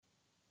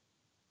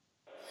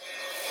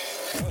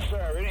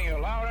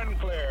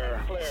The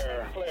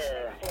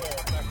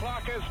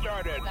clock has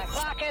started.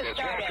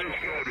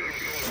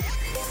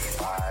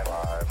 Five,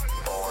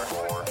 four,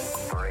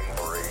 three,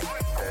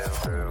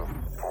 two,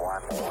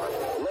 one.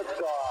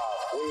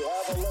 Liftoff. We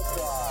have a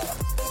liftoff.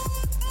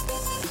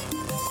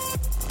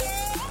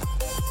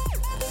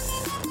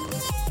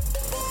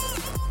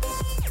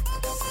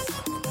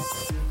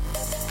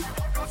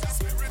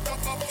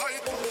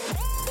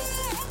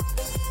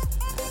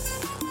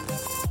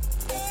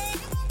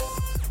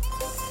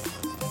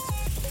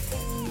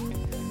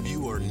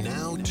 You are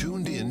now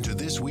tuned in to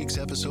this week's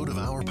episode of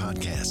our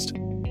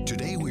podcast.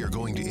 Today we are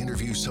going to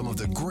interview some of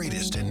the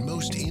greatest and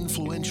most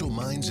influential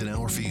minds in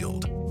our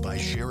field. By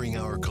sharing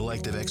our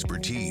collective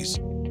expertise,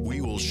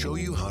 we will show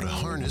you how to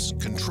harness,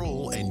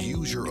 control, and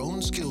use your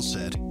own skill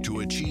set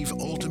to achieve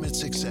ultimate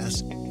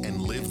success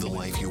and live the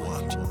life you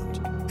want.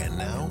 And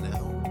now,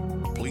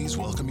 please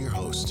welcome your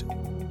host.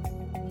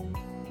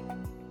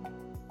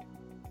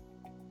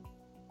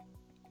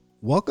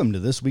 Welcome to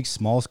this week's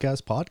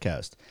Smallscast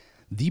podcast.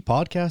 The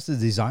podcast is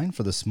designed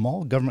for the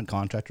small government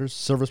contractors,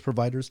 service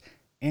providers,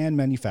 and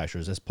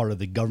manufacturers as part of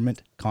the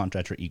government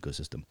contractor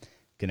ecosystem,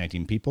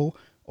 connecting people,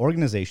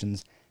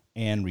 organizations,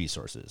 and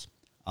resources.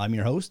 I'm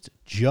your host,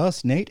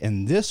 Just Nate,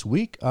 and this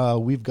week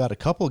we've got a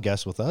couple of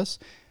guests with us.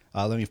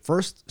 Let me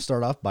first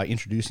start off by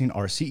introducing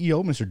our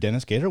CEO, Mr.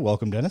 Dennis Gator.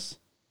 Welcome, Dennis.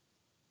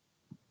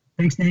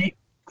 Thanks, Nate.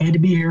 Glad to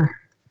be here.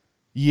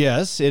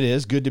 Yes, it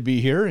is good to be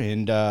here,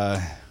 and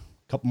a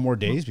couple more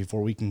days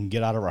before we can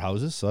get out of our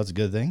houses, so that's a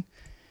good thing.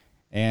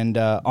 And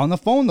on the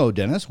phone, though,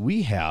 Dennis,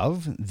 we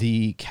have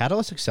the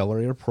Catalyst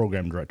Accelerator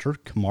Program Director,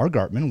 KiMar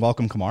Gartman.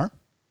 Welcome, KiMar.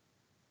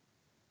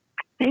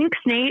 Thanks,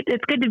 Nate.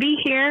 It's good to be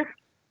here.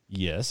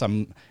 Yes,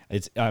 I'm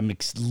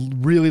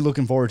really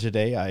looking forward to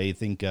today. I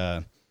think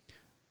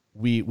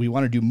we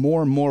want to do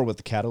more and more with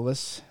the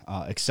Catalyst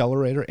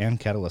Accelerator and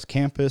Catalyst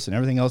Campus and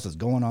everything else that's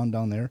going on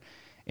down there.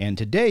 And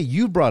today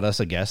you brought us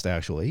a guest,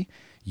 actually.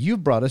 You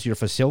brought us your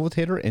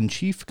facilitator and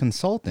chief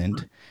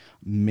consultant,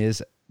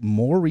 Ms.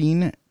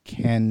 Maureen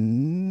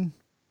Kenwisher?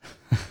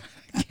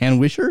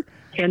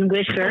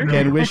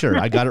 Kenwisher.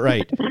 I got it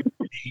right.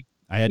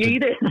 I had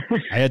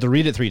to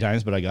read it 3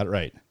 times, but I got it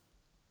right.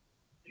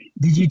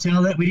 Did you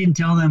tell that? We didn't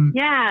tell them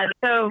Yeah,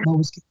 so what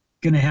was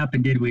going to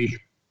happen, did we?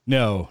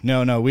 No.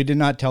 We did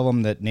not tell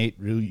them that Nate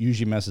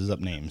usually messes up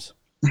names.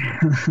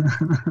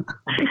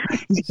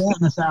 He's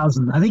batting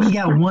 1,000. I think he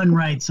got one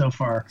right so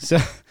far.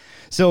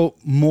 So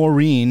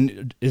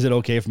Maureen, is it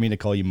okay for me to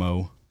call you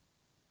Mo?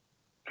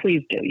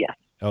 please do, yes.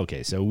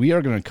 Okay, so we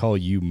are going to call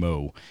you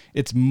Mo.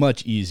 It's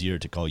much easier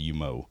to call you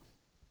Mo.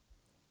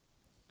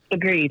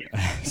 Agreed.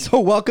 So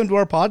welcome to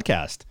our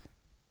podcast.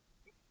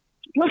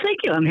 Well, thank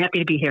you. I'm happy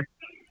to be here.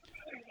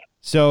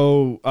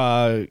 So,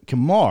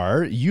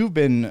 KiMar, you've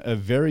been a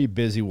very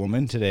busy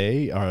woman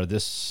today, or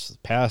this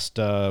past,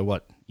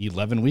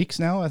 11 weeks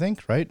now, I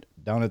think, right?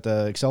 Down at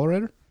the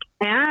accelerator?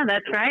 Yeah,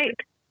 that's right.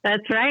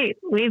 That's right.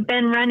 We've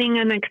been running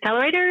an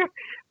accelerator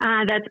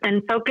that's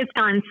been focused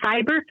on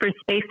cyber for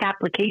space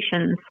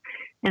applications.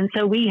 And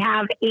so we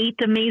have 8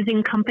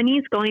 amazing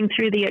companies going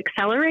through the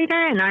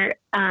accelerator, and our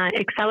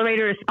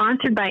accelerator is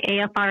sponsored by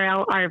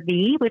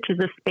AFRL-RV, which is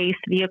a Space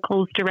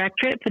Vehicles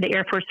Directorate for the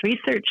Air Force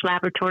Research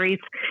Laboratories.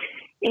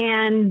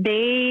 And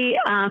they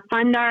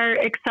fund our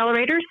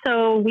accelerator.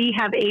 So we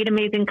have 8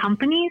 amazing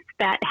companies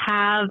that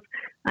have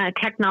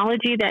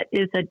technology that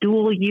is a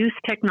dual-use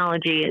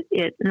technology.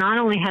 It not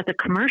only has a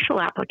commercial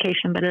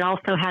application, but it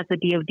also has a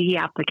DoD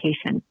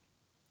application.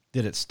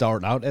 Did it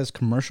start out as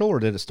commercial,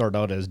 or did it start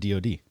out as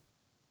DoD?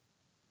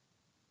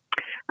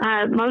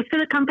 Most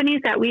of the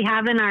companies that we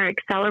have in our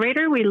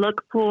accelerator, we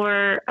look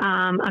for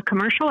a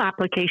commercial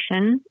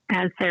application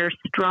as their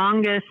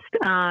strongest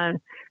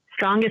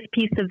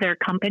piece of their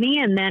company,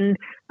 and then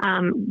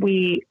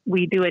we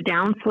do a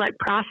down select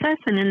process.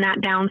 And in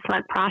that down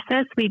select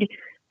process, we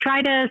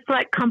try to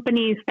select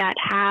companies that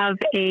have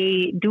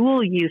a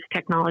dual use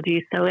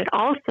technology, so it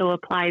also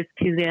applies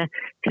to the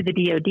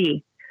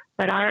DoD.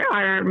 But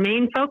our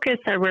main focus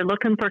are we're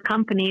looking for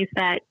companies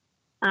that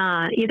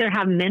either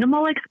have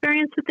minimal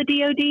experience with the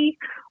DoD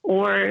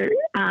or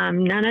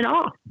none at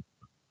all.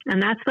 And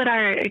that's what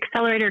our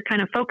accelerator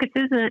kind of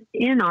focuses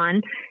in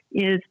on,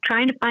 is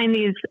trying to find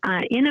these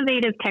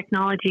innovative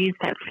technologies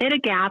that fit a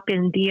gap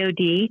in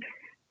DoD,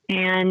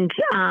 and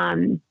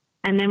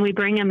then we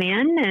bring them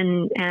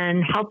in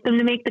and help them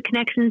to make the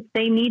connections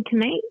they need to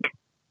make.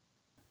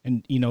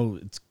 And, you know,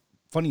 it's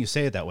funny you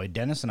say it that way.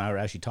 Dennis and I were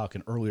actually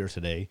talking earlier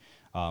today.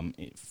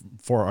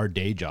 For our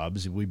day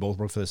jobs, we both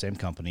work for the same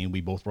company. We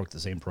both work the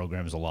same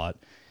programs a lot.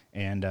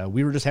 And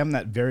we were just having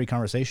that very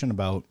conversation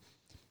about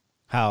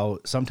how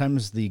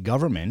sometimes the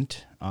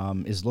government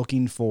is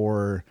looking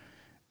for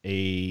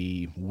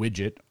a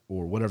widget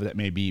or whatever that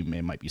may be.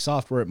 It might be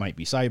software, it might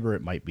be cyber,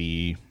 it might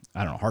be,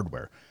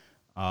 hardware.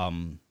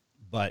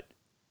 But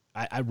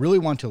I really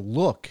want to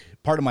look,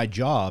 part of my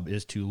job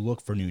is to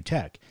look for new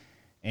tech.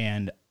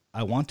 And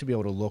I want to be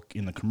able to look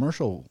in the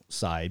commercial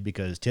side,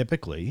 because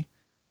typically,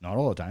 not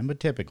all the time, but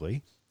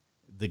typically,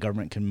 the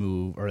government can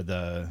move, or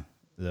the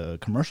the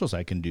commercial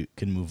side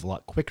can move a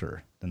lot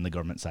quicker than the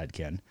government side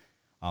can.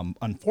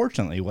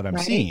 Unfortunately, what I'm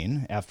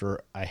seeing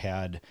after I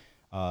had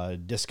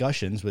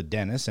discussions with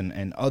Dennis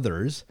and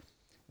others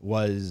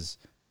was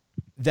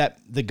that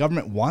the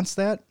government wants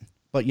that,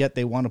 but yet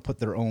they want to put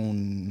their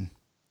own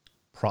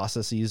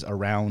processes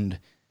around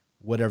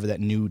whatever that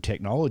new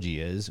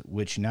technology is,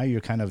 which now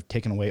you're kind of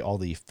taking away all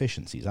the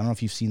efficiencies. I don't know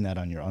if you've seen that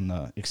on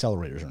the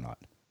accelerators or not.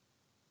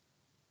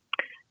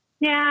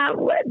 Yeah,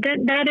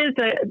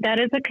 that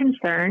is a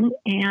concern,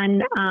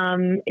 and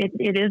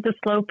it is a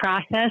slow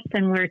process.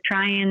 And we're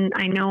trying.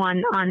 I know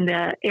on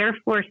the Air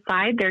Force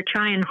side, they're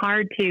trying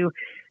hard to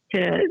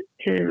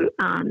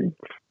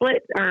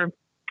split, or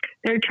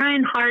they're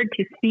trying hard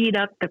to speed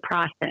up the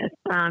process.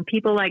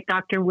 People like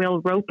Dr.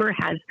 Will Roper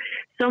has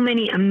so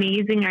many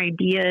amazing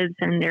ideas,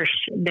 and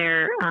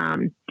they're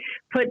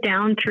put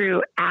down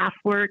through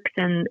AFWorks.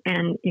 And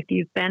if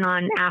you've been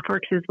on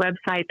AFWorks'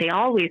 website, they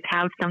always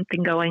have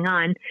something going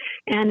on.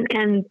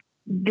 And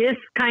this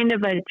kind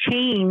of a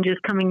change is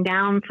coming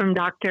down from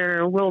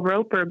Dr. Will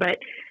Roper, but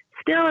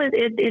still,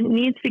 it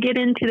needs to get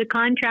into the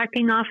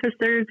contracting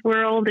officers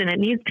world, and it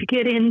needs to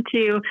get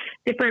into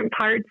different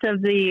parts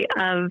of the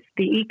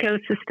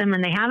ecosystem,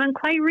 and they haven't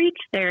quite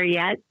reached there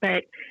yet.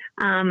 But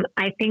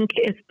I think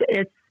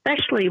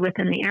especially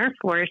within the Air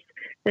Force,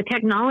 the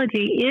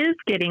technology is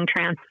getting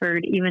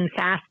transferred even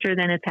faster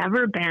than it's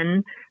ever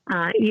been,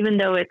 even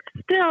though it's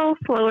still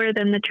slower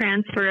than the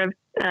transfer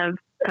of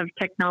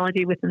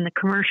technology within the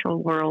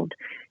commercial world.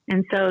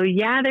 And so,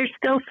 yeah, there's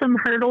still some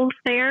hurdles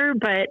there,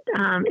 but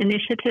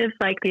initiatives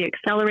like the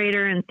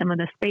Accelerator and some of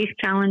the space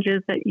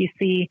challenges that you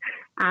see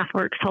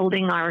AFWorks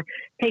holding are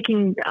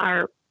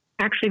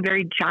actually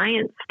very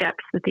giant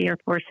steps that the Air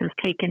Force has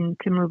taken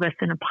to move us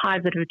in a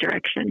positive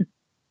direction.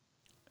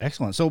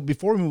 Excellent. So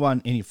before we move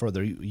on any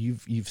further,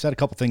 you've said a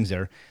couple things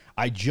there.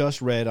 I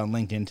just read on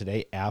LinkedIn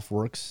today,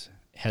 AFWorks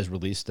has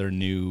released their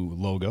new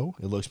logo.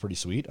 It looks pretty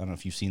sweet. I don't know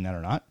if you've seen that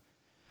or not.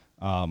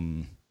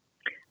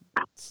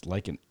 It's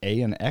like an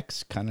A and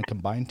X kind of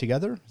combined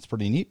together. It's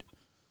pretty neat.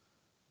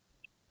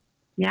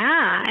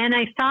 Yeah, and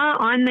I saw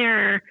on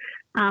there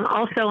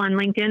also on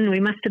LinkedIn, we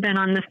must have been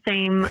on the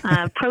same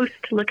post,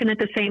 looking at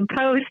the same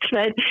post,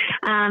 but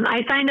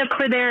I signed up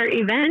for their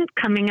event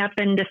coming up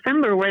in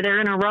December where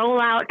they're going to roll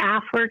out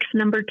AFWorks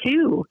number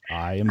 2.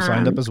 I am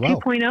signed up as well.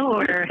 2.0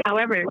 or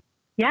however.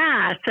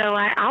 Yeah, so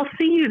I'll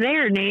see you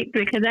there, Nate,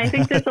 because I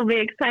think this will be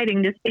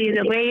exciting to see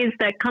the ways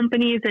that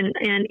companies and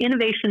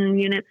innovation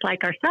units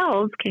like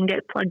ourselves can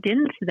get plugged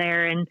into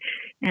there and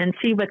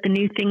see what the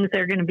new things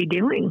they're going to be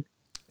doing.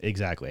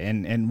 Exactly.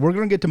 And we're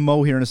going to get to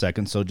Mo here in a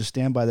second, so just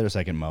stand by there a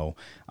second, Mo.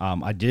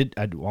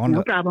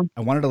 No problem.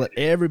 I wanted to let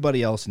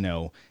everybody else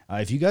know,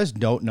 if you guys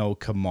don't know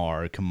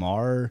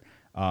KiMar,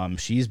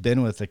 she's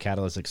been with the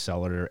Catalyst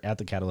Accelerator at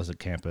the Catalyst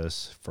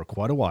campus for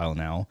quite a while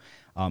now.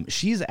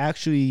 She's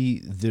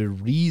actually the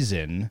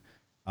reason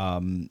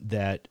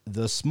that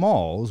the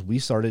smalls,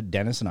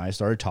 Dennis and I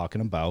started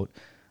talking about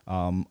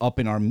up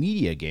in our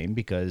media game,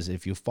 because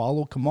if you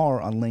follow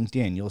KiMar on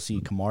LinkedIn, you'll see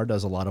KiMar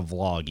does a lot of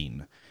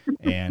vlogging.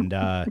 And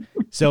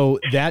so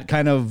that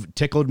kind of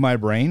tickled my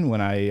brain when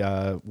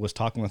I was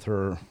talking with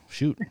her,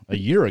 a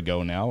year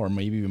ago now, or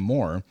maybe even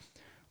more,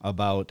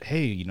 about,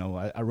 hey,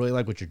 I really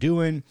like what you're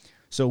doing.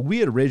 So we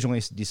had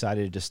originally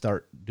decided to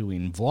start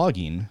doing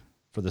vlogging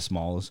for the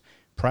smalls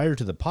prior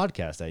to the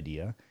podcast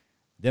idea.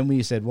 Then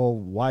we said, well,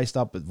 why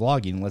stop with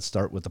vlogging? Let's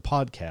start with the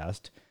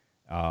podcast.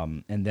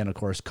 And then, of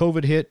course,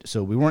 COVID hit,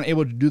 so we weren't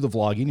able to do the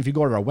vlogging. If you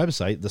go to our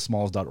website,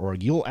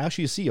 thesmalls.org, you'll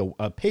actually see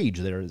a page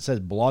there that says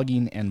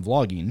blogging and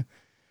vlogging.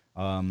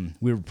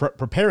 We were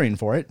preparing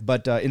for it,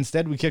 but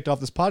instead we kicked off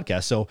this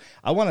podcast. So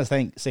I want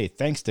to say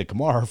thanks to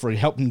KiMar for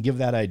helping give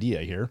that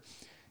idea here.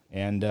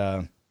 And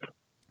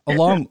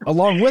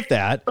along with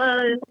that,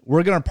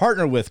 we're going to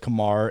partner with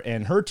KiMar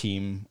and her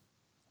team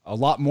a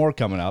lot more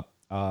coming up,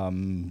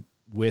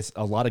 with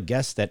a lot of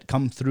guests that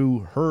come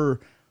through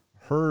her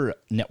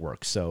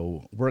network.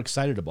 So we're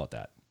excited about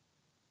that.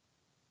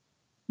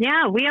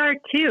 Yeah, we are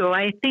too.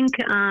 I think,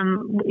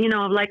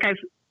 like I've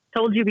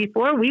told you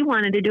before, we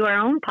wanted to do our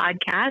own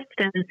podcast.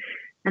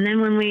 And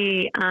then when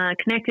we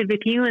connected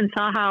with you and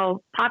saw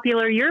how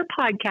popular your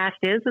podcast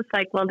is, it's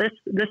like, well,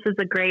 this is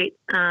a great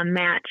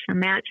match. A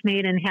match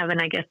made in heaven,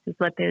 I guess is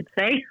what they'd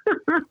say.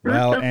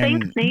 Well, so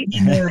thanks, Nate.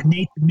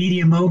 Nate, the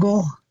media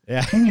mogul.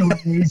 Yeah.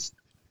 Anyways,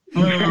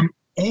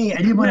 hey,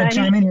 I did want to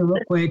chime in here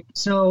real quick.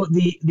 So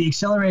the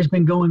Accelerator has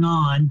been going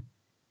on,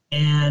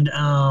 and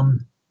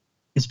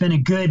it's been a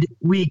good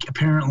week,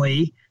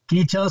 apparently. Can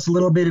you tell us a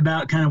little bit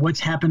about kind of what's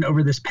happened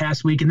over this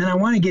past week? And then I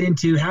want to get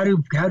into how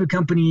do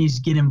companies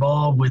get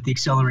involved with the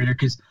Accelerator?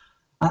 Because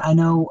I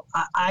know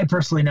I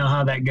personally know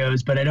how that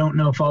goes, but I don't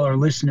know if all our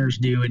listeners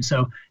do. And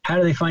so how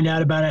do they find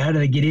out about it? How do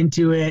they get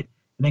into it?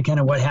 And then kind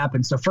of what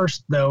happens? So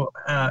first, though,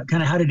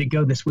 kind of how did it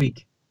go this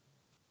week?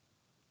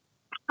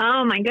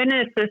 Oh, my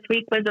goodness. This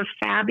week was a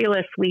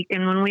fabulous week.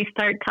 And when we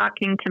start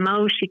talking to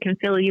Mo, she can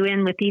fill you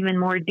in with even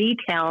more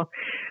detail.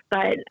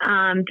 But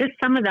just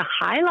some of the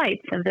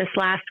highlights of this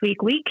last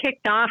week, we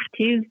kicked off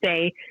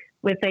Tuesday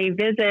with a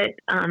visit.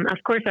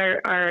 Of course,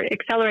 our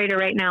accelerator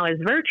right now is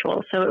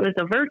virtual. So it was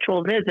a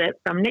virtual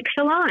visit from Nick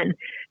Shalon,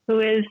 who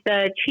is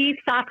the Chief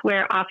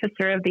Software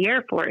Officer of the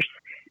Air Force.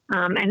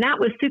 And that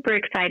was super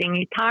exciting.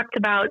 He talked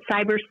about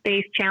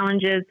cyberspace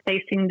challenges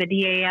facing the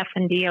DAF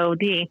and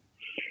DoD.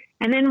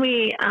 And then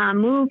we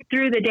moved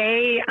through the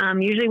day.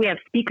 Usually we have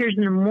speakers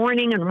in the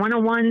morning and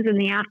one-on-ones in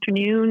the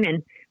afternoon.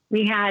 And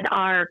we had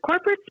our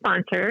corporate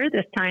sponsor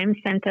this time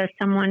sent us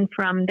someone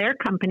from their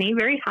company,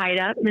 very high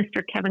up,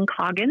 Mr. Kevin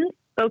Coggins,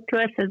 spoke to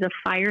us as a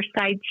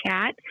fireside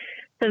chat.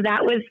 So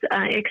that was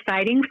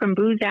exciting from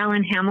Booz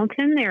Allen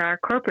Hamilton. They're our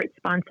corporate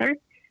sponsor.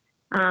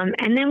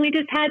 And then we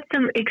just had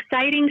some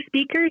exciting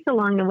speakers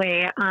along the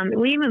way.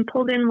 We even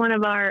pulled in one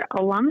of our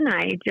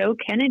alumni, Joe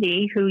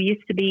Kennedy, who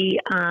used to be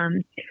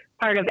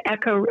part of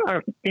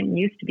he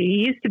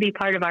used to be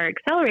part of our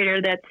accelerator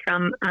that's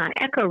from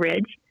Echo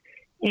Ridge.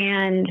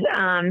 And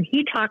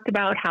he talked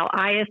about how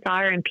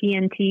ISR and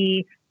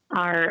PNT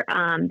are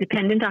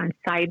dependent on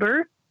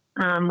cyber,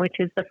 which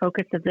is the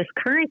focus of this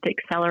current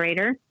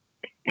accelerator.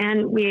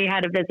 And we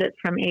had a visit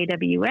from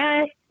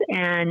AWS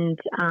and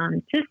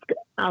just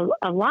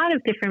a lot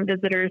of different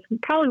visitors.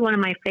 Probably one of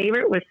my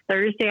favorite was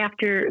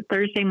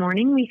Thursday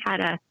morning. We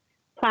had a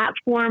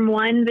Platform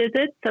One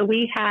visit. So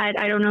we had,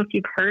 I don't know if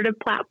you've heard of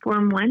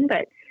Platform One,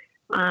 but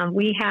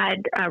we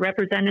had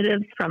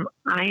representatives from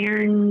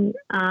Iron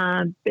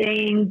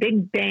Bang,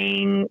 Big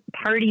Bang,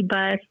 Party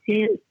Bus,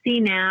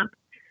 CNAP,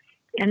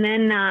 and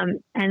then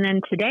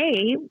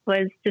today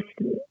was just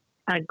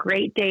a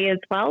great day as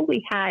well.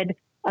 We had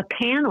a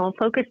panel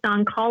focused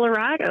on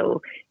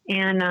Colorado,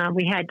 and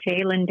we had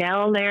Jay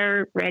Lindell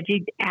there,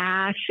 Reggie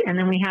Ash, and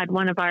then we had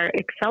one of our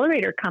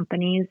accelerator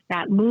companies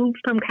that moved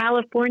from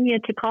California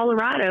to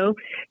Colorado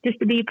just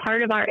to be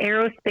part of our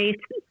aerospace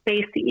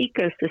space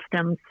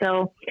ecosystem.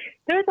 So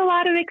there's a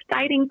lot of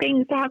exciting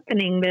things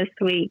happening this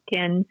week,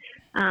 and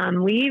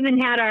we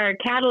even had our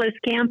Catalyst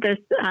campus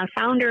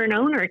founder and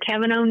owner,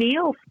 Kevin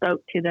O'Neill,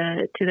 spoke to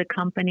the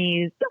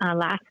companies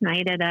last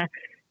night at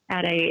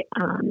a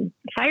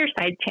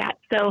fireside chat.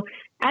 So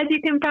as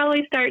you can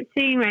probably start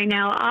seeing right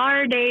now,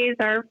 our days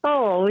are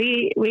full.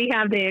 We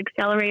have the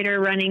accelerator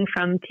running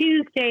from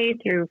Tuesday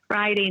through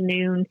Friday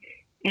noon.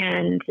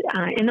 And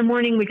in the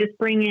morning, we just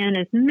bring in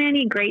as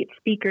many great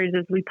speakers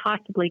as we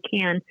possibly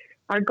can.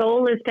 Our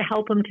goal is to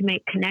help them to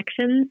make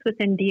connections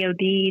within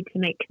DoD, to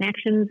make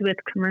connections with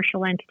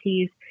commercial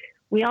entities.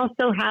 We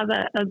also have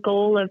a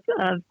goal of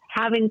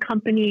having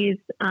companies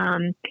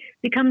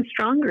become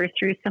stronger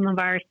through some of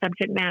our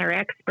subject matter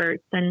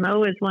experts. And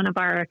Mo is one of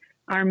our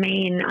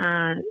main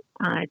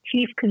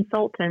chief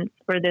consultants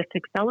for this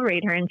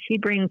accelerator, and she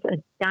brings a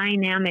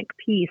dynamic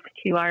piece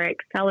to our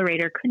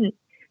accelerator.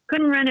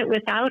 Couldn't run it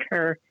without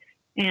her.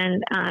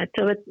 And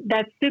so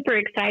that's super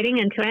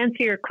exciting. And to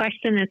answer your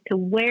question as to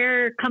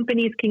where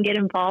companies can get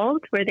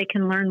involved, where they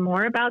can learn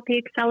more about the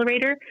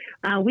accelerator,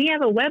 we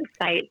have a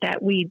website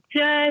that we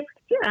just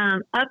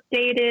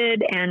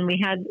updated, and we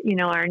had,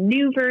 our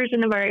new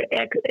version of our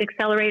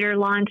accelerator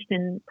launched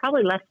in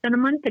probably less than a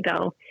month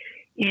ago.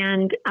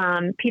 And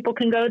people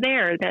can go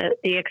there.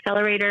 The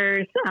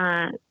accelerator's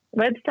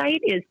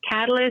website is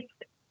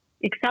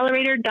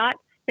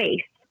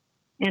catalystaccelerator.space.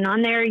 And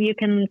on there, you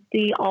can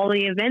see all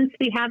the events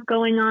we have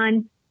going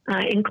on,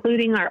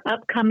 including our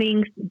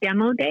upcoming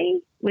demo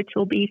day, which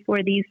will be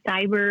for these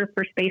cyber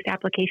for space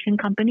application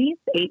companies,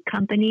 8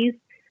 companies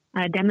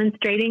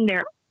demonstrating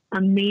their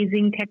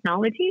amazing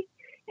technology.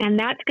 And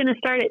that's going to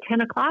start at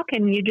 10 o'clock,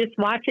 and you just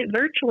watch it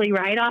virtually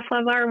right off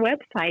of our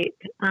website.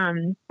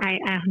 I'm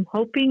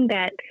hoping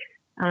that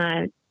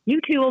you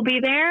two will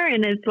be there,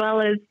 and as well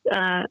as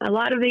a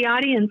lot of the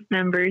audience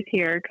members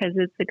here, because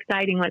it's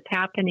exciting what's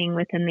happening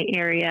within the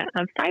area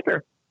of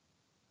cyber.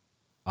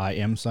 I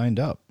am signed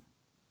up.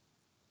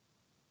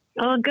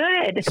 Oh,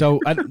 good.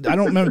 So I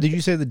don't remember. Did you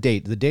say the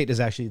date? The date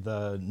is actually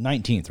the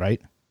 19th, right?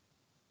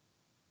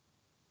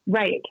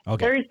 Right.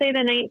 Okay. Thursday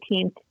the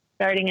 19th,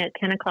 starting at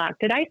 10 o'clock.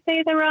 Did I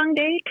say the wrong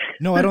date?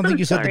 No, I don't think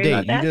you said the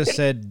date. You just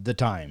said the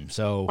time.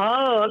 So.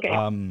 Oh, okay.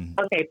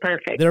 Okay,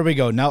 perfect. There we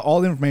go. Now all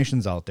the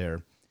information's out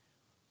there.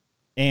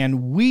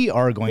 And we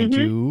are going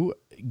to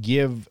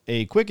give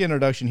a quick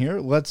introduction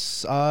here.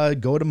 Let's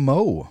go to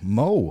Mo.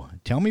 Mo,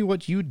 tell me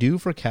what you do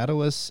for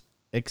Catalyst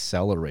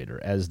Accelerator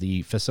as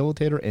the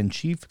facilitator and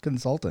chief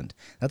consultant.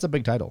 That's a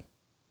big title.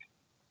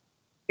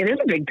 It is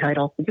a big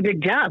title. It's a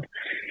big job.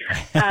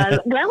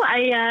 Well,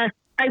 I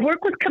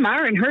work with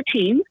KiMar and her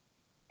team,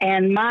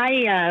 and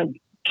my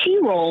key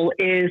role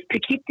is to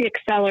keep the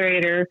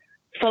accelerator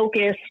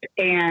focused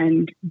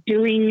and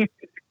doing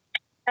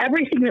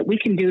everything that we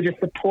can do to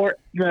support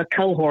the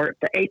cohort,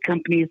 the 8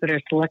 companies that are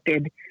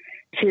selected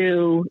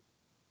to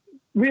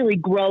really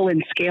grow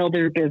and scale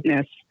their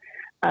business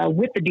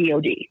with the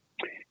DoD.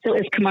 So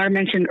as KiMar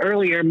mentioned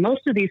earlier,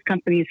 most of these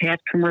companies have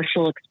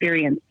commercial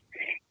experience.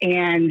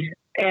 And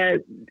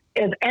as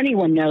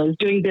anyone knows,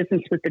 doing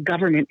business with the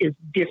government is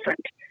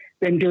different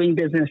than doing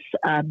business,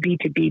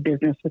 B2B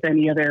business with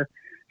any other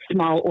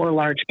small or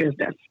large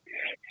business.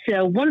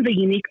 So one of the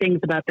unique things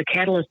about the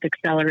Catalyst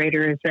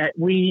Accelerator is that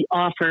we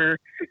offer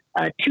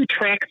 2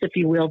 tracks, if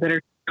you will, that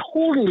are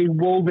totally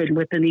woven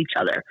within each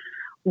other,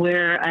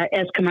 where,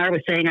 as KiMar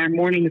was saying, our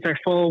mornings are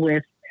full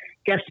with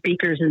guest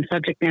speakers and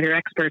subject matter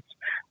experts.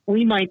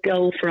 We might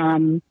go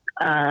from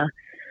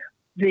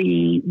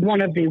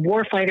one of the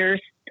warfighters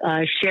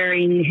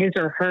sharing his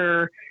or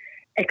her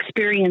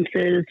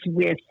experiences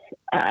with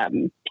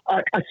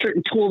a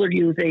certain tool they're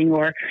using,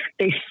 or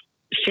they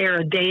share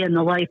a day in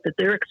the life that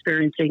they're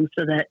experiencing,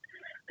 so that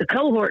the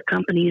cohort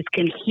companies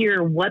can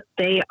hear what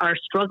they are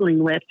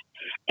struggling with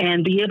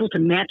and be able to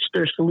match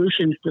their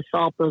solutions to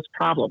solve those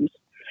problems.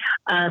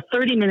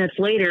 30 minutes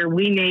later,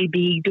 we may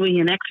be doing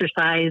an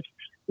exercise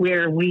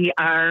where we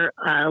are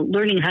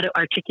learning how to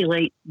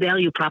articulate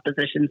value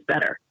propositions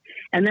better.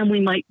 And then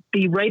we might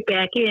be right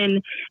back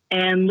in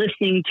and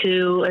listening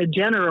to a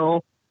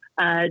general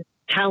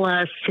tell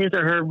us his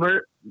or her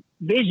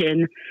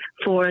vision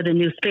for the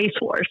new Space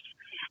Force.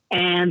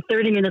 And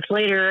 30 minutes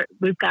later,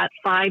 we've got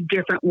 5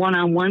 different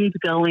one-on-ones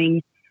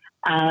going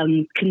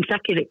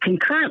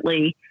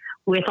concurrently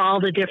with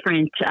all the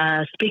different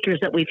speakers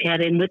that we've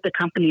had in with the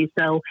company.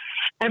 So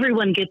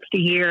everyone gets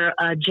to hear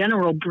a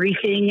general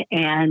briefing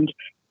and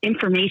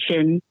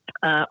information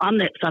on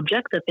that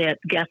subject that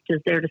guest is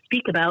there to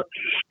speak about,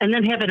 and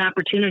then have an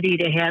opportunity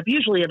to have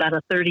usually about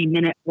a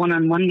 30-minute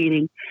one-on-one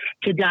meeting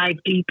to dive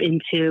deep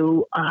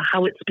into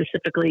how it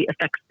specifically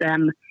affects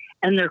them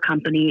and their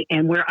company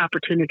and where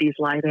opportunities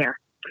lie there.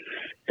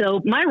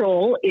 So my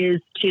role is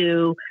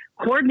to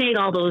coordinate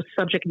all those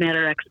subject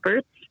matter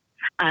experts,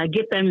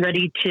 get them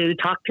ready to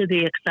talk to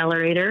the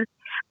accelerator,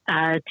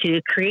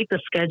 to create the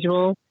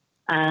schedule,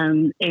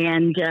 and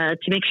to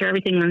make sure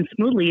everything runs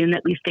smoothly and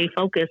that we stay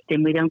focused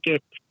and we don't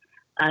get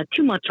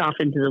too much off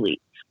into the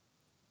weeds.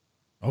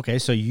 Okay,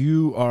 so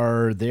you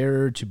are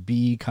there to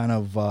be kind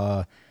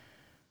of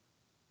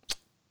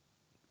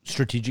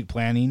strategic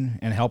planning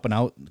and helping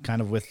out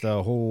kind of with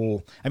the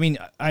whole, I mean,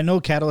 I know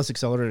Catalyst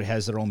Accelerator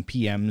has their own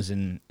PMs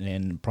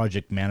and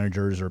project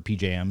managers or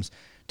PJMs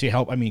to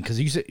help. I mean, because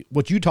you said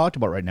what you talked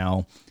about right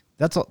now,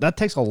 that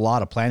takes a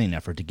lot of planning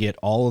effort to get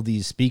all of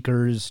these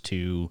speakers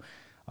to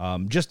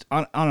just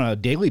on a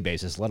daily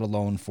basis, let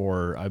alone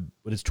for,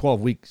 it's 12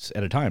 weeks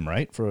at a time,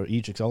 right? For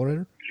each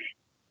accelerator?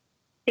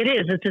 It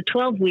is. It's a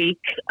 12-week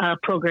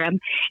program.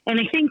 And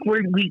I think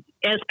we,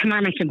 as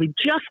KiMar mentioned, we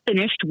just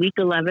finished week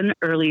 11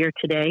 earlier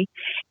today,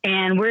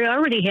 and we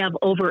already have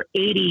over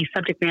 80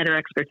 subject matter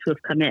experts who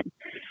have come in.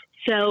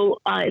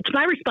 So it's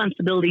my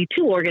responsibility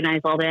to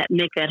organize all that and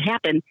make that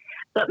happen.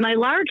 But my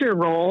larger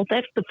role,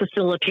 that's the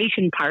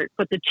facilitation part,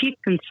 but the chief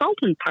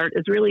consultant part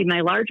is really my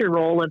larger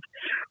role of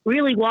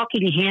really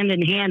walking hand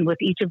in hand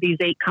with each of these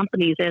 8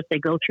 companies as they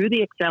go through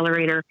the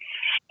accelerator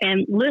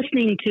and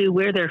listening to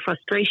where their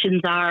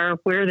frustrations are,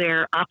 where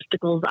their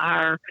obstacles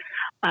are,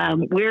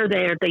 where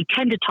they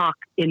tend to talk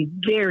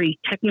in very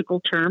technical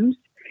terms.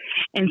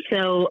 And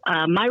so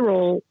my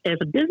role as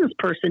a business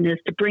person is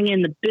to bring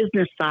in the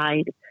business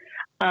side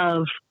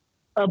of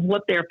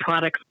what their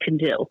products can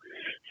do.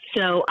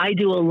 So I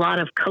do a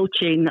lot of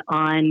coaching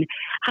on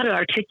how to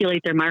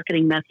articulate their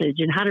marketing message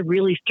and how to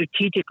really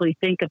strategically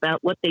think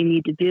about what they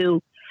need to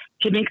do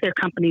to make their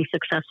company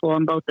successful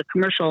on both the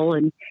commercial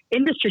and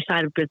industry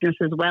side of business,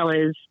 as well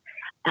as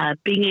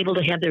being able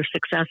to have their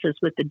successes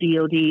with the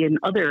DoD and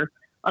other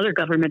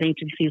government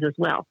agencies as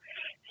well.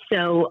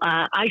 So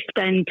I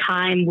spend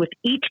time with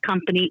each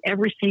company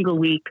every single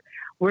week,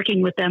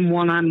 working with them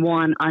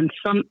one-on-one on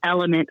some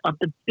element of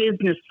the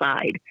business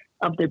side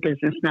of their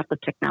business, not the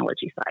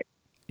technology side.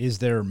 Is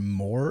there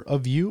more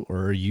of you,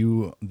 or are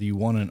you the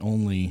one and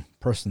only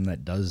person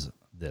that does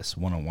this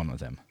one-on-one with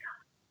them?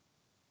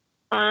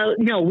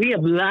 No, we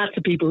have lots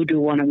of people who do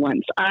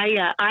one-on-ones.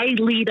 I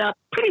lead up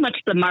pretty much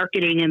the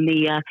marketing and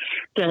the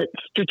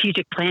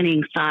strategic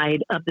planning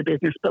side of the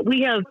business, but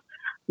we have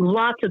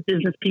lots of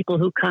business people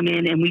who come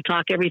in and we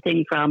talk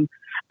everything from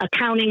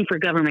accounting for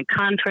government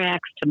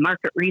contracts to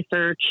market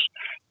research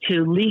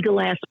to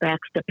legal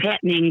aspects to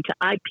patenting to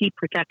IP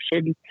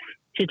protection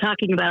to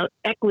talking about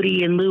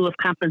equity in lieu of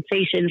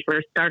compensation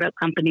for startup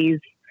companies.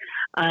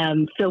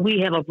 So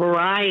we have a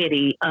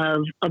variety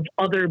of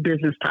other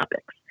business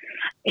topics.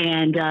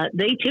 And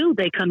they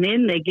come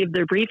in, they give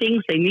their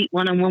briefings, they meet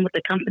one-on-one with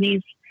the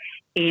companies,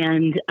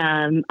 and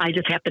I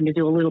just happen to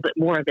do a little bit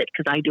more of it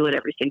because I do it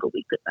every single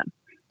week with them.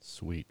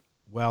 Sweet.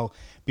 Well,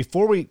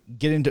 before we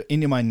get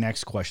into my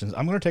next questions,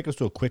 I'm going to take us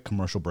to a quick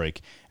commercial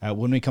break.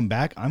 When we come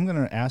back, I'm going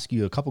to ask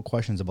you a couple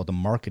questions about the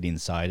marketing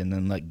side, and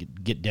then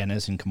get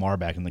Dennis and KiMar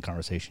back in the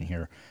conversation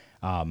here.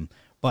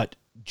 But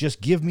just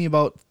give me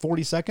about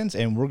 40 seconds,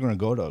 and we're going to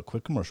go to a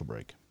quick commercial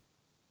break.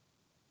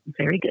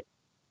 Very good.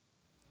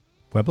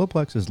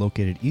 Puebloplex is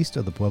located east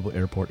of the Pueblo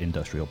Airport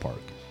Industrial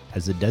Park.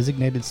 As the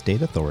designated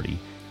state authority,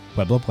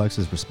 Puebloplex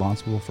is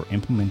responsible for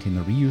implementing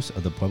the reuse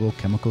of the Pueblo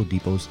Chemical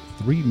Depot's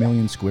 3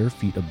 million square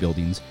feet of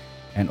buildings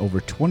and over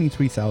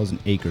 23,000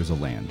 acres of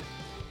land.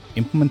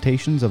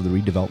 Implementations of the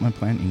redevelopment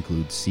plan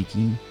include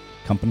seeking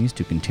companies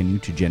to continue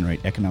to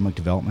generate economic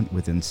development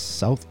within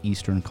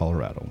southeastern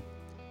Colorado.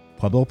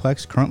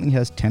 Puebloplex currently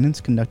has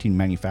tenants conducting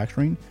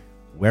manufacturing,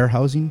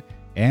 warehousing,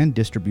 and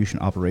distribution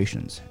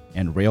operations,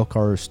 and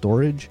railcar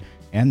storage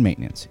and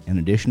maintenance, in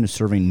addition to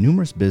serving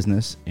numerous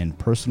business and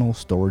personal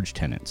storage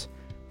tenants.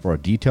 For a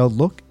detailed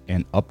look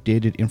and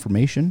updated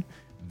information,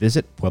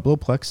 visit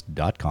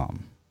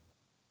puebloplex.com.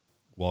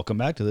 Welcome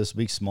back to this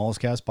week's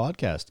Smallest Cast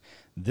podcast.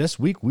 This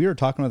week we are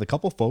talking with a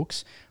couple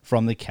folks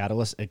from the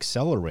Catalyst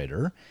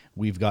Accelerator.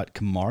 We've got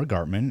KiMar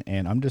Gartman,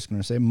 and I'm just going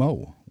to say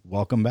Mo.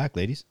 Welcome back,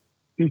 ladies.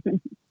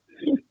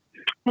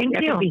 Thank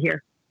you. To be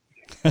here.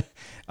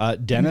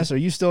 Dennis, are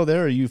you still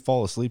there, or you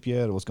fall asleep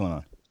yet? What's going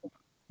on?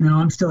 No,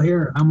 I'm still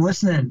here. I'm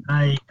listening.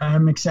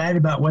 I'm excited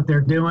about what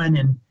they're doing,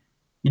 and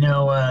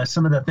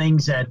some of the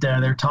things that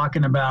they're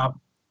talking about.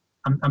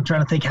 I'm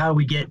trying to think how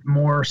we get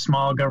more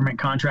small government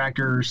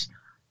contractors.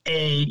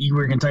 You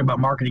were going to talk about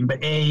marketing,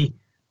 but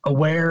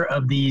aware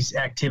of these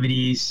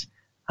activities,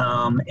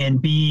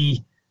 and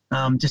B,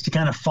 just to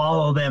kind of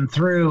follow them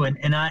through.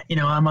 And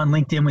I'm on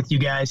LinkedIn with you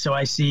guys, so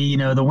I see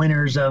the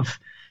winners of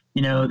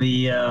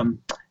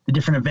the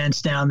different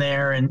events down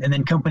there, and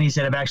then companies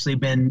that have actually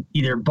been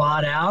either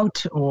bought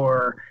out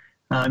or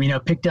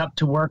picked up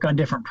to work on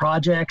different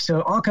projects.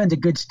 So all kinds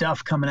of good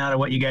stuff coming out of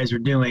what you guys are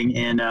doing.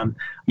 And,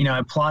 I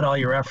applaud all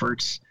your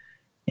efforts.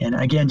 And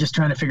again, just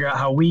trying to figure out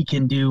how we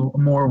can do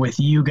more with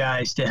you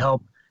guys to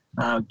help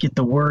get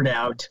the word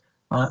out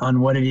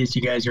on what it is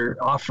you guys are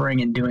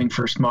offering and doing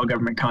for small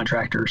government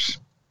contractors.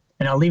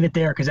 And I'll leave it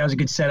there because that was a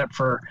good setup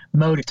for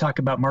Mo to talk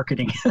about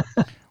marketing.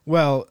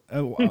 Well,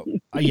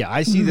 yeah,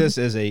 I see this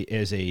as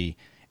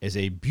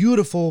a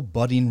beautiful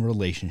budding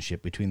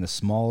relationship between the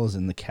Smalls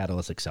and the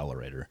Catalyst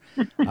Accelerator.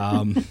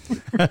 That's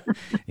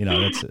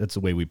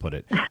the way we put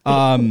it.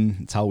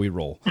 It's how we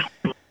roll.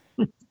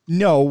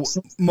 No,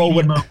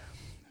 Mo,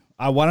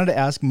 I wanted to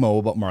ask Mo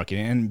about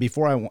marketing, and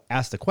before I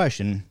ask the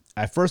question,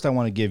 I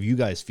want to give you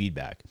guys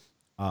feedback.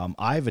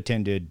 I've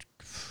attended,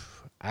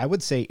 I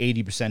would say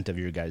 80% of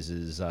your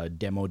guys'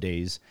 demo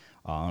days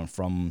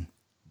from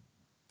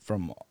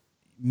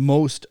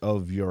most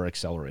of your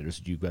accelerators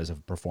that you guys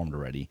have performed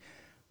already.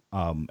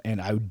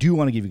 And I do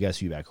want to give you guys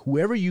feedback.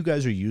 Whoever you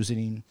guys are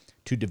using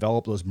to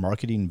develop those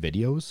marketing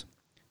videos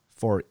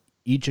for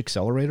each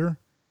accelerator,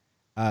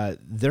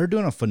 they're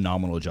doing a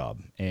phenomenal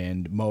job.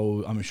 And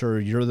Mo, I'm sure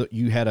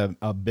you had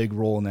a big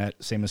role in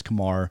that, same as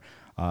KiMar.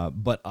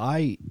 But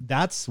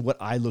that's what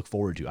I look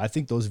forward to. I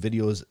think those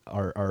videos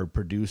are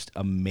produced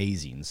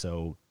amazing.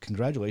 So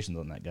congratulations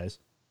on that, guys.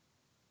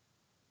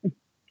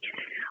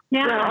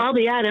 Yeah, well, I'll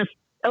be honest.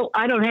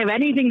 I don't have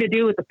anything to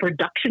do with the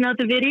production of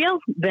the video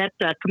that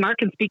KiMar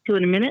can speak to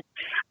in a minute,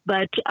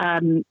 but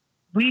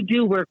we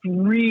do work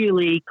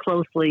really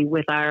closely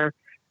with our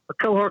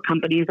cohort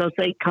companies, those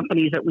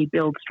companies that we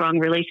build strong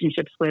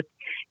relationships with,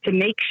 to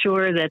make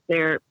sure that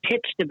their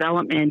pitch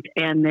development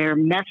and their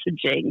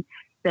messaging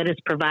that is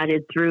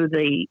provided through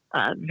the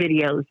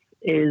videos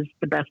is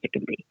the best it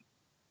can be.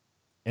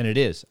 And it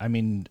is. I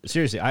mean,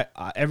 seriously, I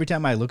every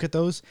time I look at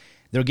those,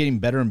 they're getting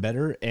better and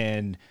better.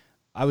 And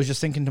I was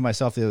just thinking to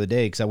myself the other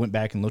day, because I went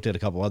back and looked at a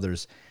couple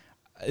others.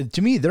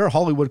 To me, they're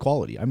Hollywood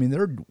quality. I mean,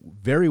 they're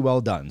very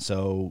well done.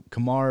 So,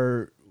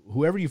 KiMar,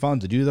 whoever you found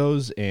to do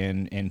those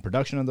and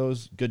production of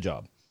those, good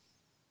job.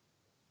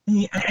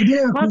 Hey,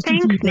 well,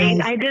 thanks,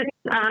 Nate.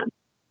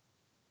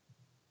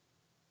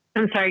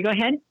 I'm sorry, go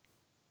ahead.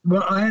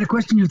 Well, I had a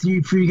question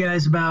for you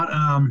guys about,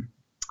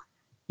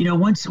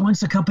 once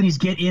the companies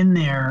get in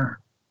there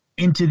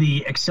into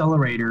the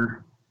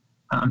accelerator.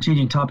 I'm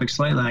changing topics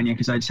slightly on you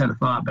because I just had a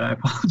thought, but I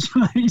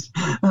apologize.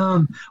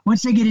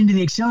 Once they get into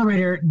the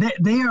accelerator,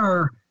 they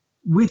are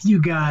with you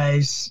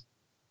guys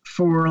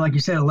for, like you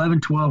said,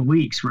 11, 12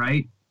 weeks,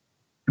 right?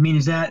 I mean,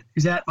 is that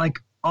like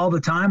all the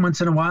time,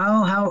 once in a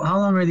while? How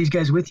long are these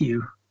guys with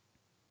you?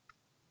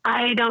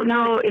 I don't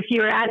know if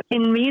you were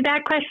asking me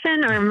that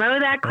question or Mo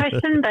that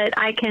question, but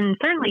I can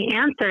certainly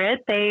answer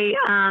it. They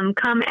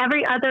come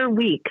every other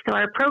week. So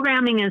our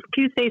programming is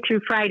Tuesday through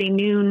Friday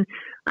noon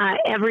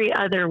every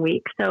other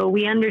week. So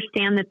we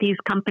understand that these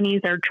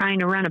companies are trying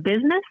to run a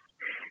business,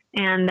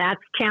 and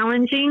that's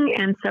challenging.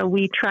 And so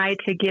we try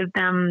to give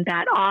them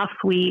that off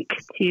week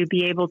to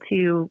be able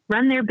to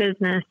run their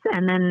business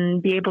and then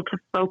be able to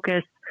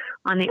focus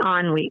on the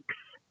on weeks.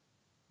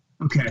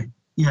 Okay.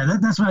 Yeah,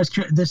 that's why I was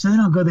curious. So they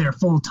don't go there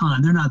full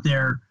time. They're not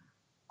there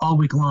all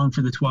week long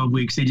for the 12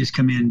 weeks. They just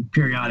come in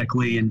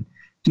periodically and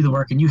do the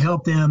work. And you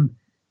help them,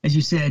 as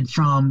you said,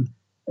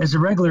 as a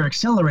regular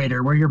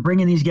accelerator, where you're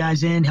bringing these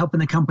guys in, helping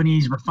the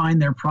companies refine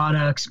their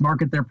products,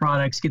 market their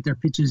products, get their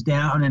pitches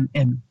down,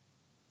 and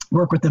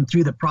work with them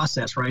through the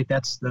process, right?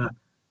 That's the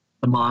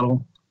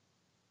model.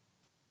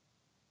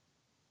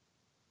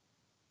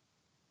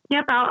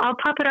 Yep, I'll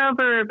pop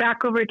it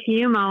back over to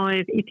you, Mo,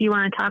 if you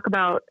want to talk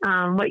about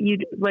what you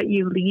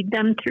lead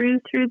them through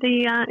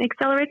the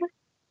accelerator.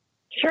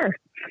 Sure.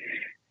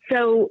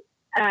 So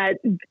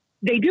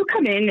they do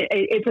come in.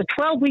 It's a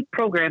 12-week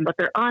program, but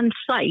they're on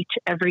site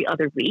every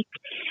other week.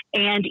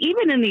 And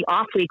even in the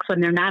off weeks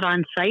when they're not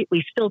on site,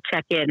 we still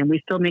check in and we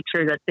still make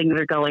sure that things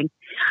are going.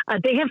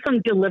 They have some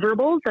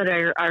deliverables that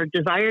are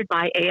desired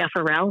by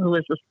AFRL, who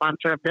is the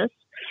sponsor of this.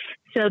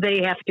 So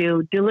they have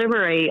to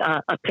deliver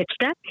a pitch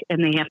deck,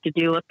 and they have to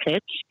do a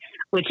pitch,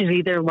 which is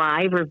either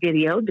live or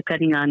video,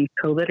 depending on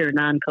COVID or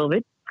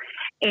non-COVID.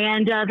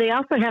 And they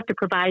also have to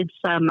provide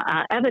some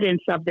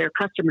evidence of their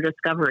customer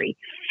discovery,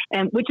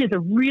 and which is a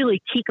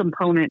really key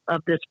component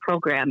of this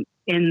program,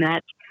 in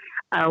that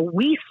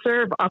we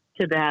serve up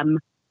to them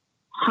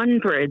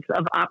hundreds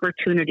of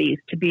opportunities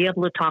to be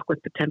able to talk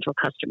with potential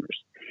customers.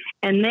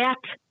 And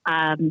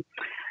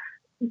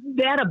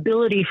that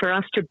ability for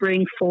us to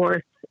bring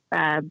forth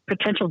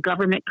potential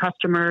government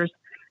customers,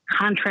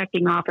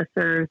 contracting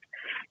officers,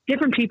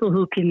 different people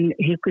who can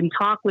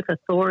talk with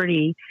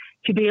authority,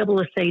 to be able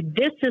to say,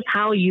 this is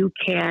how you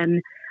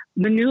can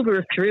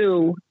maneuver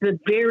through the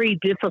very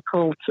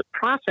difficult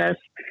process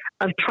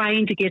of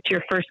trying to get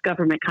your first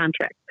government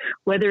contract,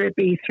 whether it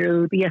be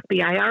through the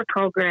SBIR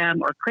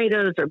program or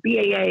CRADAs or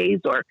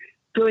BAAs or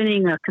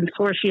joining a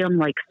consortium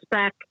like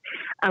SPEC.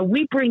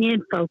 We bring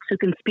in folks who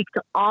can speak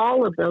to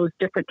all of those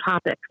different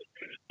topics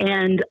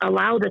and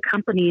allow the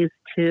companies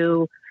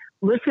to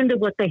listen to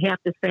what they have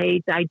to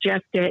say,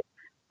 digest it,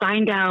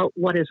 find out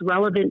what is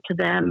relevant to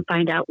them,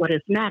 find out what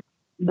is next,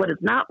 what is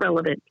not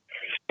relevant,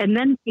 and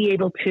then be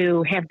able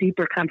to have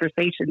deeper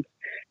conversations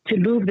to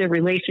move their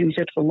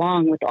relationships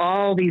along with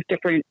all these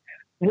different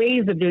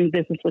ways of doing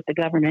business with the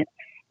government.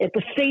 At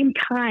the same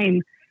time,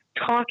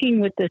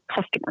 talking with the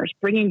customers,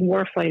 bringing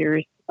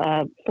warfighters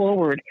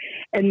forward,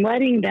 and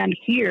letting them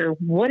hear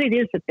what it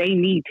is that they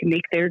need to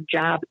make their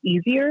job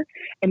easier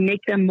and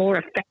make them more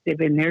effective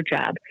in their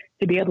job,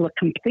 to be able to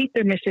complete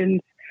their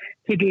missions,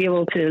 to be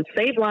able to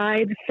save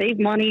lives, save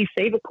money,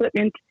 save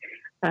equipment,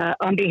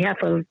 on behalf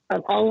of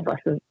all of us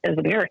as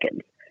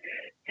Americans.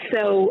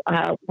 So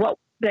what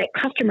that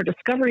customer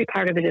discovery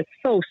part of it is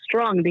so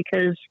strong,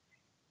 because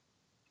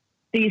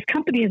these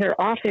companies are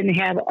often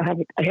have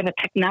a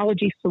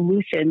technology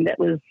solution that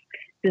was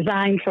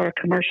designed for a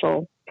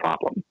commercial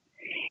problem,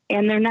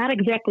 and they're not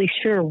exactly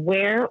sure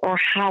where or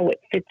how it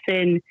fits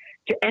in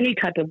to any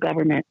type of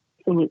government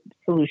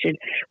solution,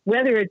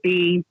 whether it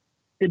be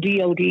the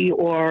DoD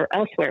or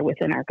elsewhere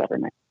within our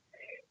government.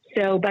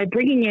 So by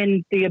bringing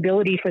in the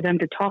ability for them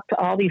to talk to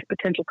all these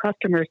potential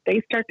customers,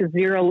 they start to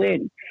zero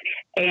in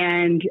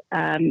and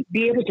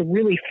be able to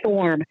really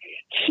form,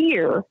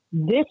 here,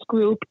 this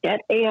group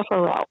at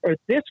AFRL or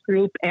this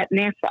group at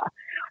NASA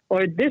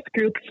or this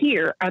group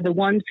here are the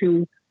ones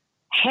who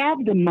have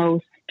the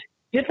most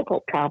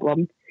difficult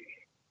problem,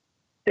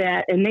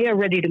 and they are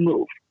ready to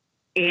move.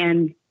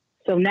 And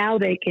so now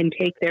they can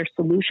take their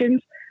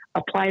solutions,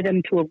 apply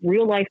them to a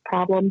real life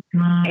problem,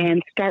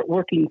 and start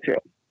working through.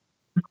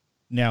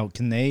 Now,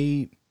 can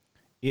they,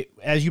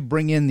 as you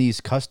bring in these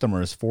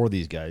customers for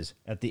these guys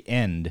at the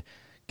end,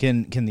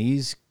 can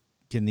these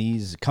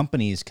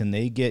companies, can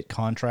they get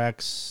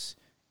contracts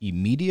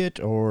immediate,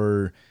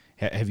 or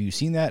have you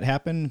seen that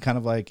happen, kind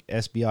of like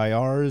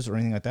SBIRs or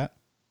anything like that?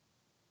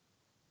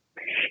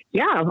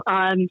 Yeah.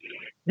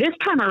 This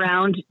time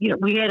around,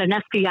 we had an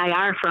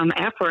SBIR from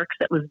AFWERX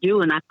that was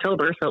due in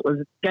October, so it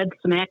was dead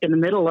smack in the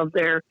middle of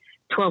their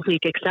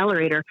 12-week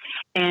accelerator,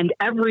 and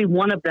every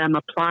one of them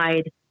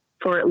applied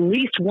for at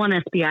least one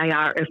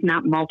SBIR, if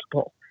not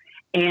multiple.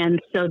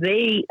 And so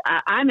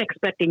I'm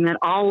expecting that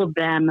all of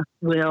them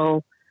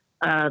will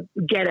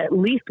get at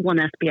least one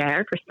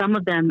SBIR. For some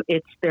of them,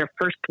 it's their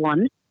first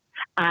one.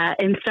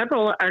 And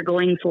several are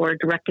going for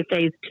directed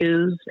phase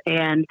 2s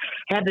and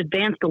have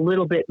advanced a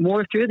little bit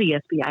more through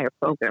the SBIR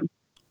program.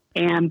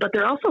 But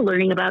they're also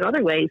learning about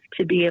other ways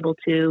to be able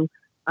to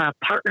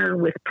partner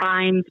with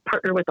primes,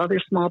 partner with other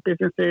small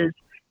businesses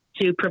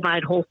to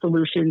provide whole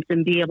solutions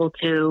and be able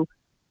to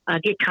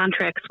get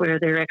contracts where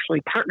they're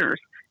actually partners,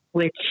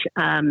 which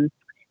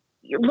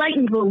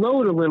lightens the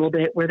load a little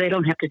bit, where they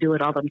don't have to do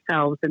it all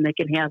themselves and they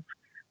can have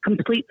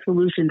complete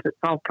solutions that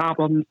solve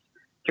problems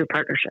through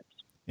partnerships.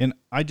 And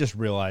I just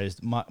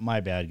realized, my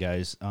bad,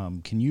 guys.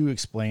 Can you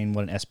explain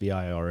what an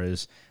SBIR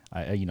is?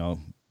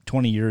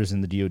 20 years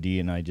in the DoD,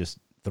 and I just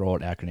throw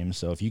out acronyms.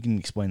 So if you can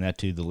explain that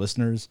to the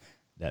listeners,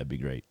 that'd be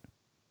great.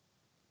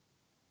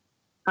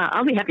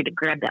 I'll be happy to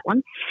grab that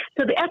one.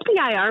 So the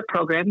SBIR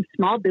program,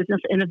 Small Business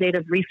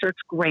Innovative Research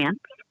Grants,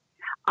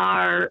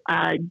 are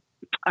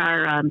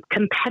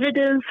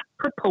competitive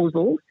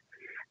proposals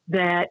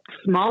that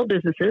small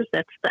businesses,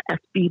 that's the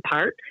SB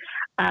part,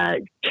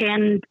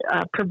 can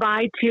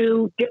provide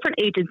to different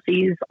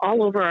agencies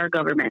all over our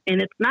government.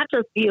 And it's not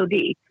just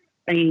DoD.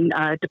 I mean,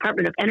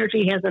 Department of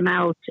Energy has them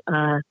out.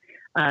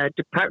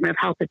 Department of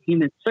Health and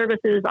Human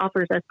Services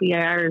offers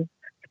SBIRs,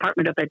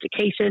 Department of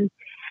Education.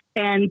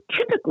 And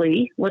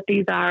typically what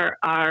these are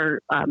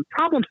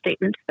problem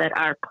statements that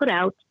are put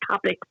out,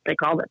 topics, they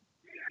call them,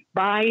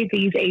 by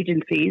these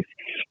agencies.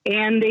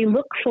 And they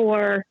look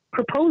for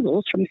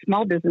proposals from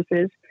small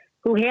businesses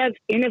who have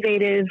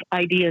innovative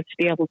ideas to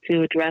be able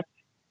to address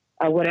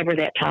whatever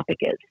that topic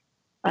is.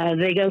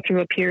 They go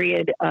through a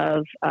period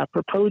of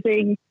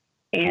proposing,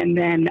 and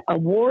then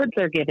awards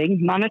are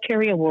given,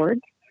 monetary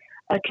awards.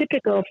 A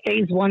typical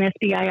phase 1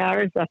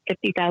 SBIR is a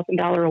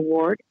 $50,000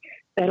 award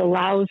that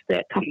allows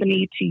that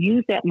company to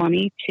use that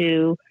money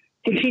to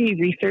continue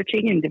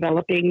researching and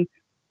developing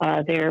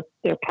their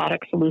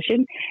product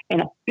solution.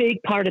 And a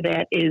big part of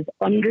that is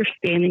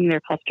understanding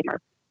their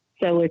customer.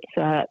 So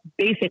it's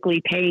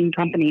basically paying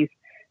companies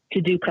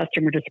to do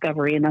customer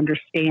discovery and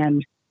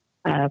understand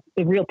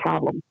the real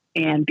problem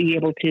and be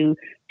able to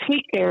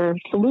tweak their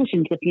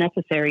solutions if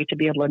necessary to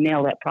be able to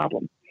nail that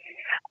problem.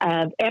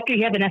 After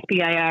you have an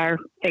SBIR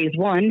phase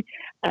 1,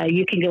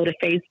 you can go to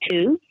phase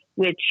 2,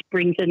 which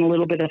brings in a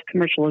little bit of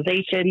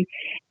commercialization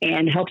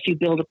and helps you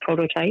build a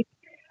prototype.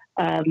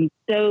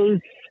 Those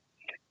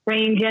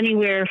range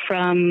anywhere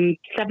from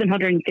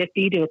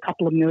 $750 to a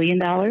couple of $1 million.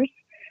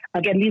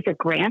 Again, these are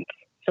grants,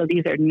 so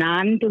these are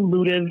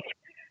non-dilutive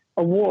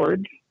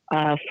awards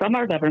from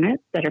our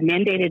government that are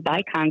mandated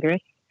by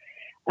Congress,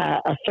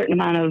 a certain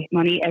amount of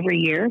money every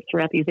year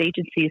throughout these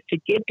agencies to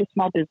give to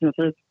small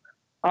businesses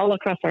all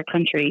across our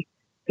country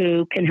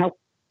who can help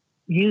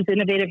use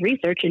innovative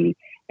research and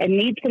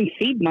need some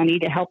seed money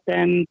to help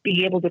them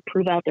be able to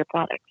prove out their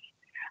products.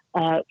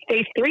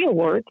 Phase 3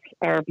 awards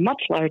are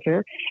much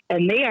larger,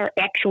 and they are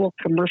actual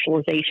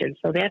commercialization.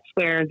 So that's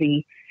where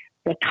the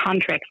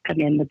contracts come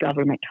in, the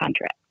government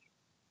contracts.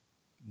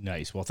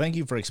 Nice. Well, thank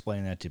you for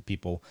explaining that to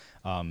people,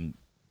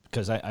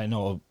 because I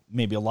know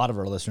maybe a lot of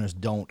our listeners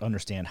don't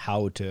understand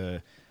how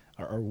to,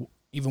 or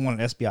even what an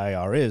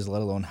SBIR is,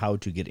 let alone how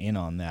to get in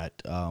on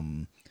that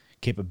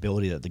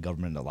capability that the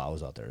government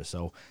allows out there.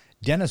 So,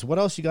 Dennis, what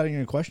else you got in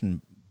your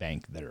question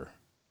bank there?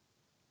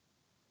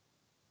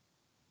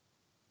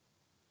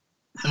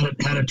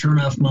 How to turn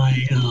off my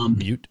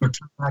mute or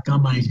turn back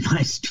on my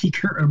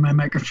speaker or my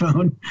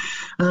microphone.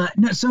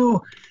 No,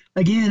 so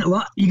again,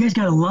 you guys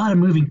got a lot of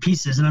moving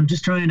pieces, and I'm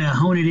just trying to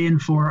hone it in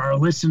for our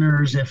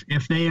listeners.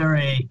 If they are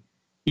a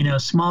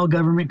small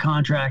government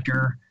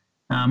contractor,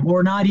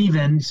 or not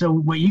even. So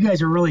what you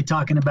guys are really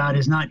talking about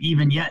is not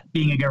even yet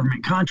being a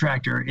government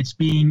contractor. It's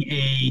being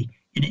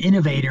an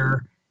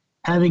innovator,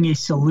 having a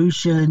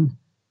solution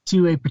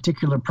to a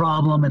particular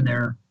problem, and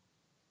they're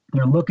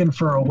looking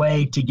for a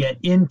way to get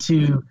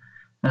into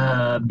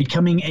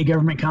becoming a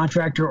government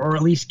contractor, or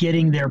at least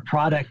getting their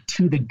product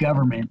to the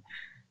government.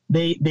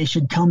 They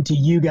should come to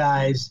you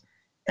guys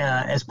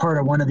as part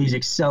of one of these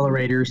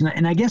accelerators.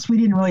 And I guess we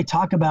didn't really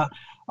talk about,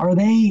 are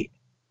they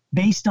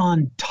based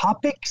on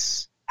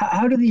topics?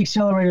 How do the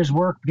accelerators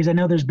work? Because I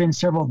know there's been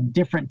several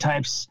different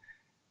types.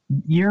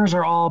 Yours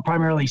are all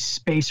primarily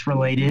space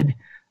related,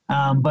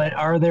 but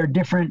are there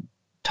different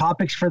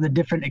topics for the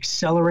different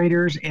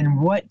accelerators,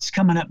 and what's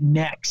coming up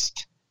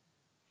next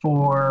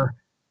for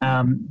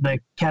the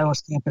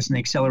Catalyst Campus and the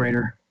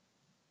Accelerator?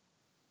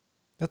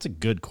 That's a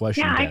good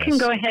question. Yeah, Dennis. I can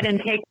go ahead and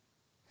take.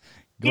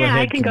 Go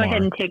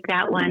ahead and take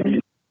that one.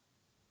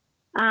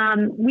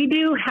 We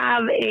do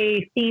have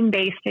a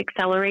theme-based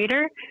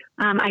accelerator.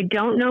 I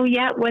don't know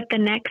yet what the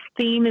next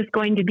theme is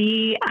going to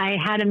be. I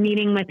had a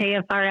meeting with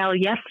AFRL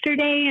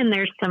yesterday, and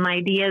there's some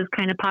ideas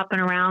kind of popping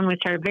around,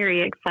 which are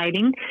very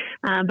exciting.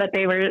 But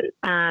they were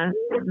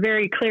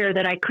very clear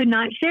that I could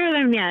not share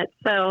them yet.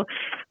 So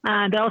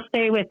they'll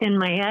stay within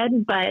my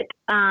head. But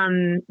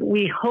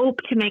we hope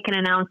to make an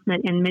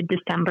announcement in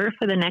mid-December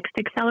for the next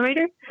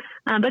accelerator.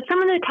 But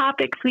some of the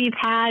topics we've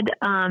had,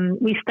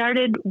 we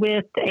started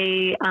with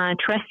a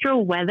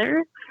terrestrial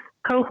weather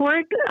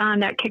cohort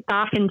that kicked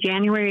off in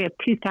January of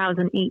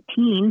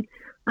 2018.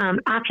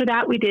 After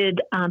that, we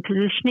did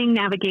positioning,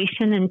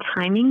 navigation, and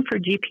timing for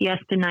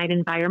GPS-denied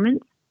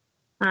environments.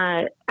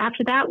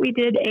 After that, we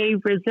did a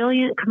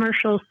resilient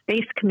commercial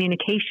space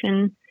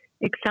communication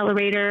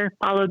accelerator,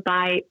 followed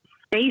by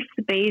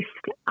space-based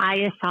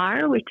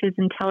ISR, which is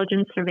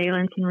intelligence,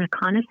 surveillance, and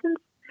reconnaissance.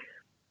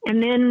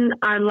 And then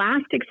our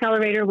last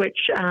accelerator, which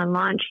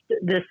launched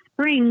this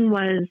spring,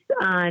 was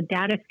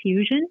data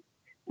fusion.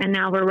 And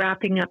now we're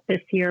wrapping up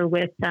this year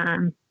with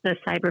the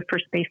cyber for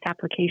space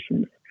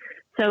applications.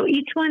 So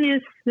each one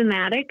is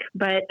thematic,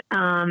 but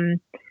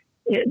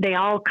they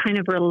all kind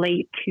of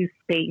relate to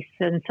space.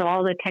 And so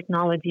all the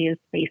technology is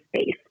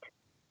space-based.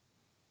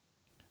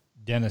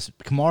 Dennis,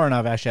 KiMar and I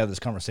have actually had this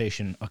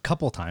conversation a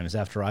couple times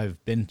after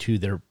I've been to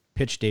their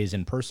pitch days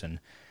in person.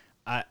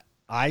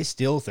 I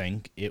still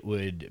think it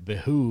would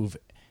behoove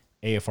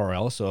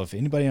AFRL. So if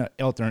anybody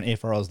out there in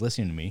AFRL is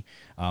listening to me,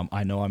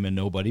 I know I'm a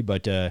nobody,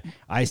 but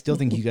I still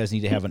think you guys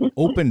need to have an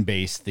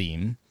open-based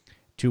theme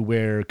to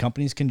where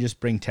companies can just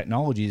bring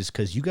technologies,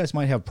 because you guys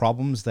might have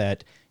problems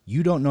that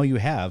you don't know you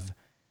have,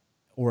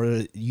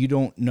 or you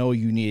don't know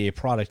you need a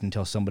product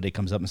until somebody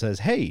comes up and says,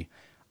 hey,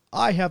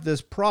 I have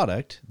this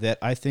product that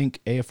I think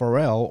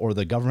AFRL or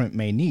the government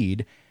may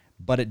need,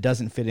 but it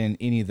doesn't fit in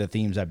any of the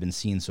themes I've been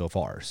seeing so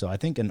far. So I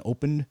think an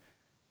open,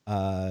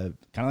 kind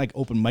of like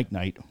open mic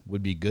night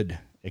would be good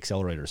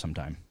accelerator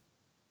sometime.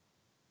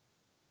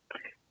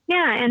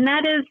 Yeah, and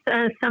that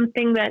is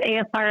something that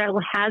AFRL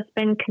has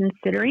been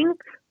considering.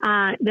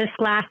 This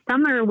last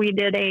summer, we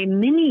did a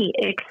mini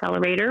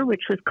accelerator,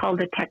 which was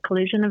called a Tech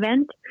Collision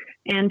event.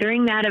 And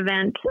during that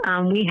event,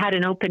 we had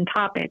an open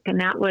topic,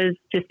 and that was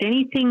just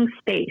anything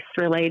space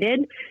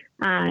related,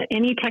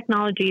 any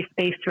technology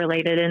space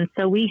related. And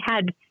so we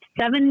had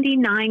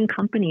 79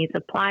 companies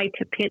apply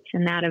to pitch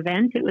in that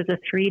event. It was a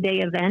 3-day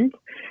event,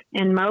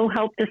 and Mo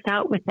helped us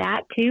out with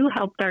that too,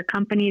 helped our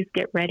companies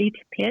get ready to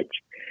pitch.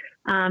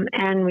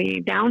 And we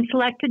down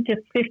selected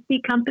just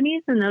 50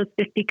 companies, and those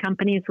 50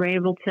 companies were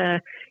able to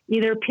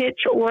either pitch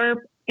or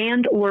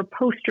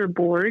poster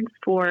boards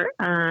for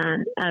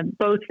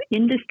both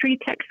industry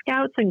tech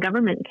scouts and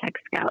government tech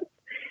scouts.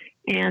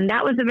 And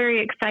that was a very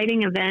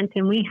exciting event,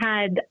 and we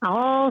had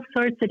all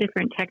sorts of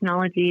different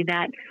technology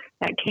that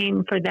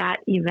came for that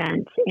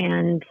event.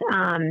 And,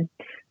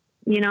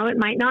 it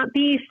might not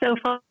be so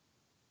far.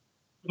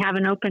 We have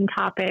an open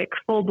topic,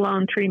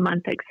 full-blown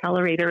 3-month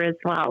accelerator as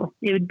well.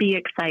 It would be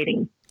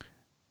exciting.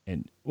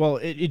 And, well,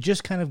 it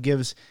just kind of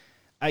gives...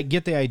 I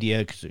get the idea,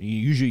 because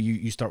usually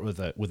you start with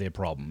a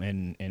problem,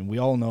 and we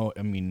all know.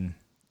 I mean,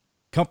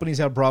 companies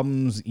have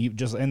problems,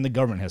 and the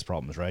government has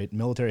problems, right?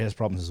 Military has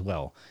problems as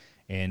well,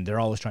 and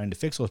they're always trying to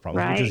fix those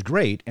problems, right. Which is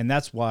great. And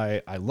that's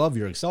why I love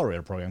your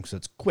accelerator program, because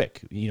it's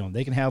quick.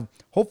 They can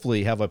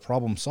hopefully have a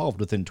problem solved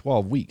within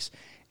 12 weeks,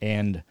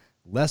 and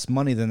less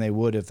money than they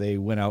would if they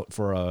went out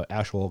for a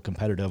actual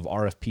competitive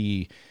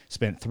RFP,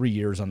 spent 3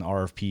 years on the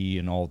RFP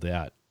and all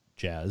that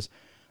jazz.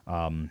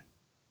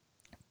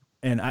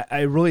 And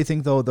I really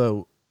think, though,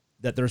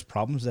 that there's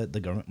problems that the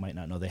government might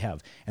not know they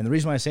have. And the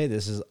reason why I say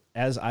this is,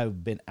 as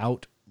I've been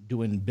out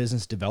doing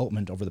business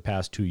development over the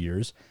past 2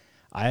 years,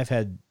 I have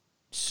had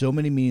so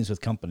many meetings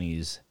with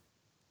companies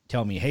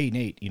tell me, "Hey,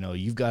 Nate,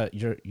 you've got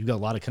a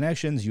lot of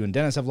connections. You and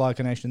Dennis have a lot of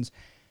connections.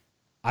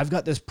 I've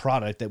got this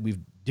product that we've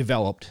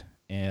developed,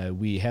 and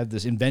we have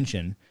this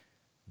invention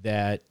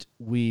that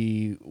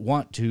we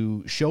want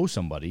to show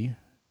somebody,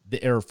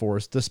 the Air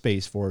Force, the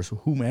Space Force,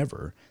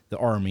 whomever, the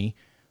Army,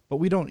 but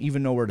we don't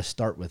even know where to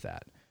start with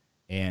that."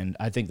 And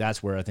I think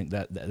that's where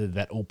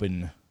that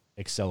open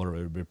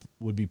accelerator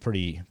would be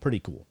pretty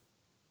cool.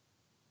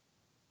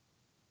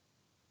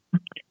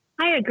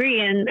 I agree,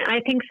 and I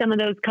think some of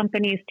those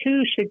companies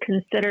too should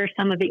consider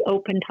some of the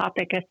open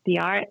topic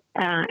SBIR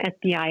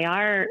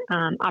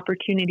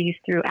opportunities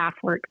through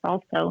AFWorks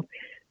also,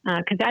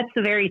 because that's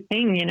the very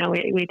thing.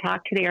 We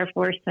talk to the Air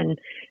Force, and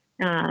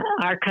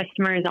our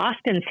customer is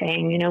often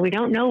saying, we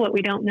don't know what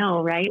we don't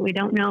know, right? We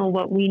don't know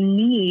what we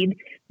need.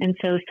 And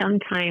so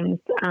sometimes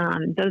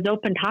those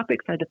open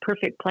topics are the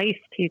perfect place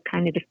to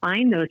kind of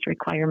define those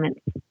requirements.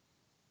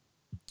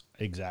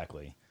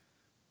 Exactly.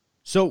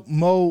 So,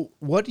 Mo,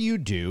 what do you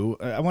do?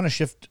 I want to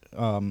shift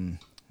a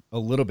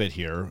little bit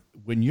here.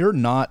 When you're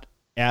not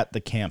at the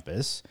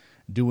campus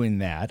doing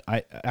that,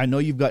 I know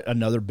you've got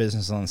another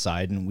business on the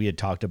side, and we had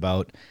talked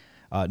about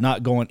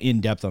not going in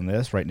depth on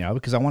this right now,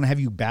 because I want to have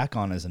you back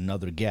on as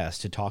another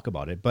guest to talk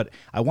about it. But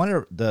I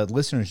want the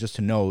listeners just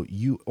to know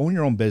you own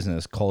your own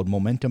business called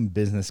Momentum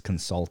Business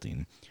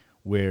Consulting,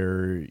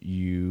 where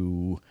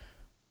you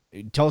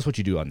tell us what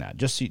you do on that,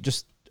 just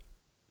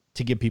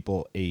to give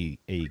people a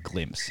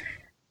glimpse.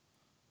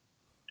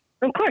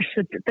 Of course.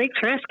 Thanks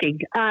for asking.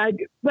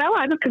 Well,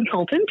 I'm a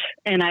consultant,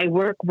 and I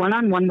work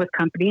one-on-one with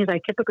companies.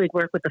 I typically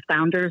work with the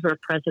founders or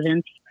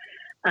presidents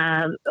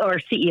or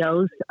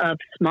CEOs of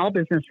small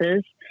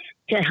businesses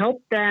to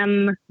help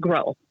them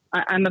grow.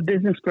 I'm a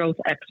business growth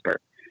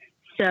expert.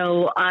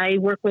 So I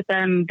work with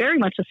them very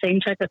much the same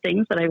type of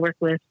things that I work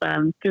with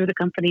through the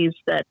companies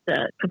that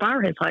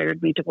KiMar has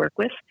hired me to work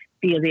with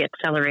via the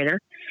accelerator.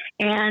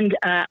 And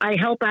I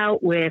help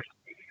out with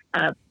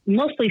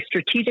mostly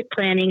strategic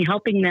planning,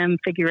 helping them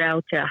figure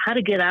out how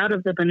to get out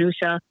of the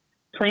minutia,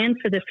 plan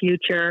for the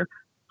future,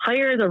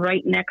 hire the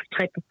right next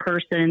type of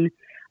person,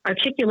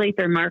 articulate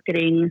their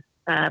marketing,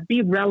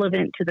 be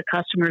relevant to the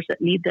customers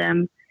that need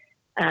them,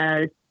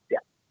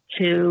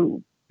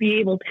 to be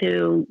able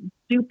to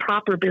do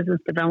proper business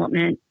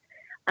development.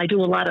 I do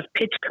a lot of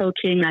pitch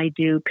coaching. I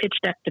do pitch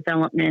deck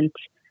development,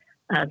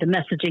 the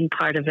messaging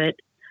part of it.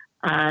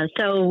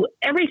 So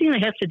everything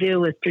that has to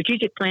do with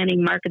strategic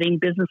planning, marketing,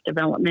 business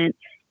development,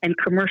 and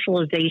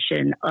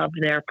commercialization of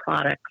their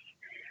products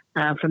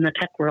from the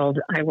tech world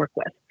I work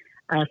with.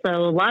 So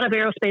a lot of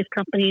aerospace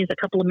companies, a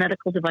couple of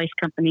medical device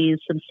companies,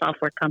 some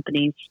software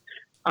companies,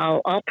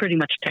 all pretty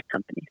much tech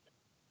companies.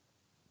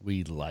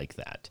 We like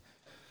that.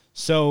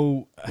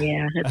 So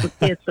yeah,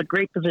 it's a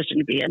great position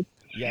to be in.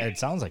 Yeah, it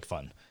sounds like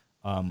fun.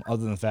 Other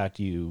than the fact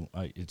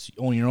it's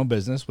owning your own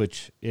business,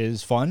 which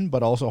is fun,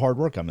 but also hard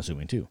work, I'm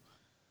assuming too.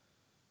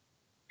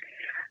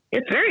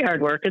 It's very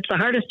hard work. It's the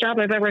hardest job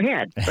I've ever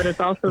had, but it's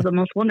also the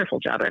most wonderful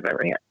job I've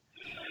ever had.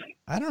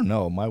 I don't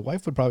know. My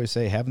wife would probably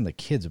say having the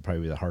kids would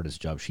probably be the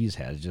hardest job she's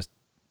had. Just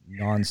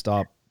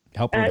nonstop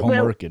helping with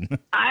homework. And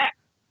I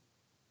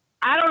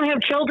don't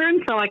have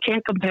children, so I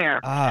can't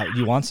compare.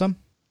 You want some?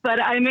 But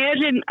I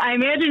imagine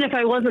if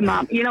I was a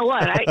mom, you know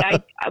what?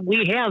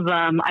 We have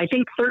I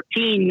think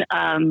 13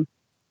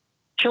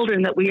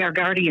 children that we are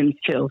guardians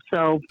to.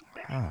 So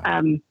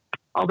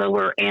although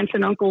we're aunts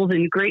and uncles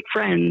and great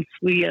friends,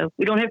 we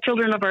don't have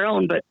children of our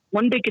own. But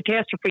one big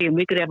catastrophe, and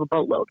we could have a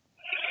boatload.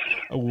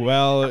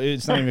 Well,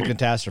 it's not even a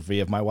catastrophe.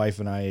 If my wife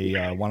and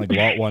I want to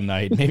go out one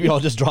night, maybe I'll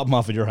just drop them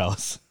off at your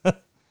house.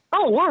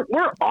 Oh,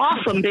 we're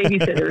awesome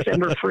babysitters,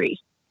 and we're free.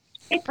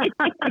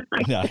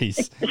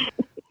 Nice.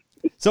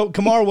 So,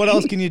 KiMar, what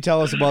else can you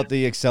tell us about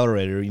the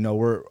accelerator?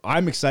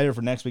 I'm excited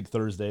for next week,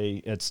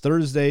 Thursday. It's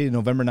Thursday,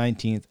 November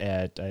 19th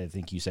at, I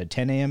think you said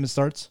 10 a.m. it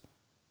starts,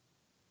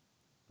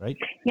 right?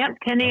 Yep,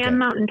 10 a.m.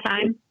 Mountain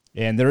Time.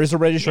 And there is a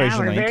registration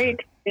link. We're very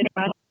excited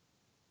about it.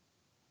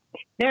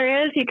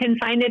 There is. You can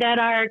find it at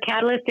our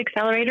Catalyst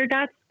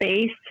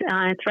Accelerator.space.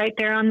 It's right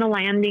there on the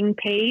landing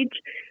page.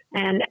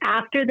 And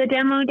after the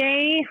demo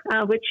day,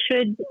 which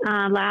should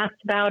last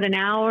about an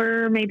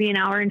hour, maybe an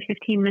hour and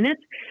 15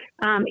 minutes,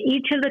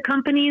 each of the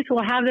companies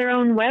will have their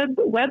own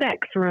WebEx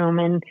room.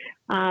 And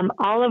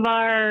all of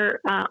our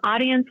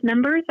audience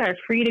members are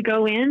free to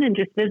go in and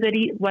just visit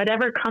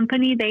whatever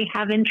company they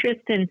have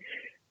interest in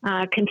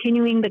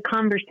continuing the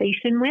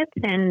conversation with.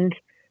 And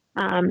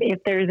if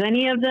there's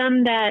any of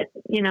them that,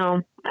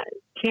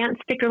 can't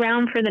stick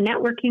around for the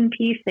networking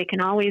piece, they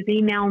can always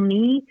email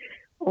me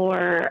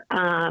or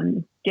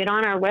get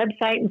on our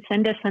website and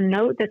send us a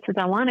note that says,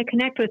 I want to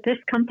connect with this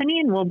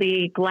company, and we'll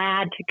be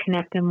glad to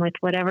connect them with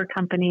whatever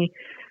company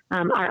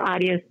our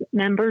audience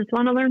members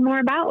want to learn more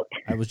about.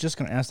 I was just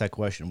going to ask that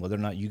question, whether or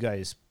not you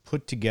guys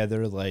put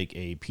together like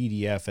a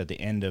PDF at the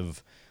end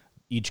of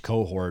each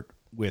cohort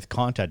with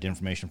contact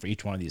information for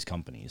each one of these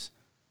companies.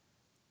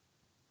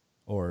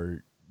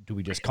 Or do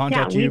we just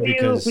contact you?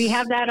 Because we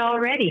have that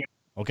already.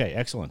 Okay,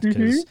 excellent.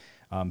 Because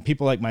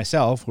people like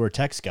myself who are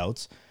tech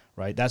scouts,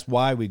 right? That's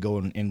why we go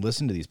and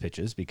listen to these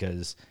pitches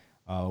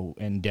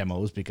and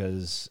demos,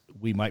 because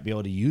we might be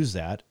able to use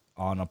that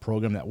on a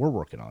program that we're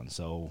working on.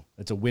 So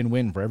it's a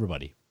win-win for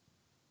everybody.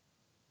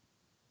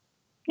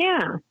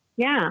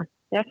 Yeah,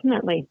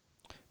 definitely.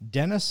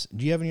 Dennis,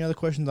 do you have any other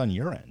questions on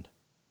your end?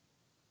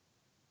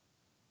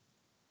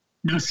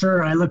 No,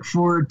 sir. I look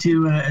forward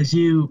to, as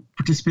you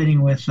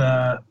participating with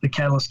the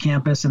Catalyst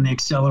Campus and the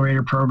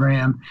Accelerator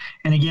program.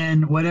 And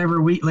again,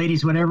 whatever we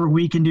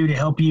can do to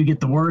help you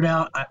get the word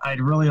out, I'd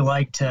really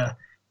like to,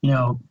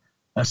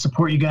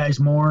 support you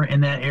guys more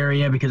in that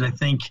area, because I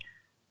think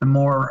the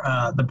more,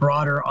 the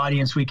broader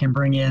audience we can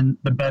bring in,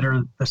 the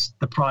better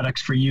the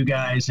products for you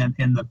guys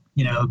and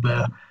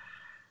the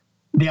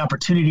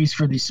opportunities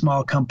for these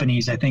small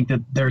companies. I think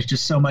that there's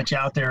just so much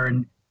out there,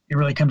 and it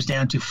really comes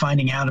down to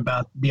finding out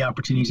about the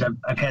opportunities.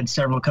 I've had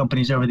several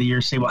companies over the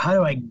years say, well, how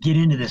do I get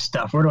into this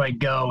stuff? Where do I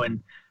go?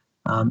 And,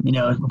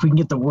 if we can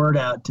get the word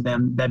out to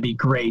them, that'd be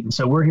great. And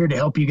so we're here to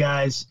help you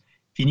guys.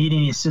 If you need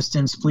any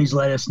assistance, please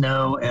let us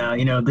know.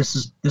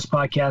 This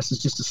podcast is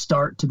just a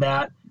start to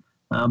that.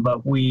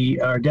 But we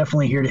are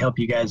definitely here to help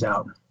you guys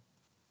out.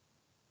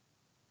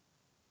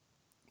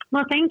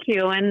 Well, thank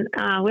you. And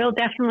we'll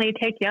definitely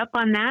take you up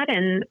on that.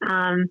 And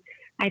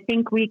I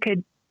think we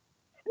could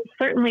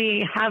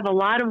certainly have a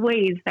lot of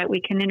ways that we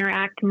can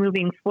interact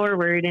moving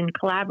forward and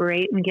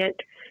collaborate and get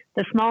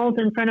the smalls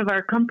in front of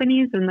our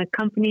companies and the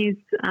companies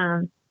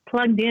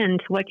plugged in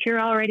to what you're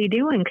already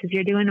doing, because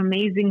you're doing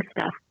amazing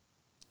stuff.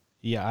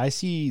 Yeah, I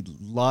see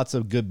lots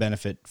of good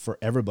benefit for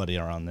everybody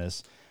around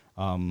this.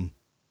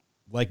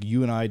 Like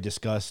you and I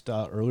discussed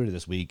earlier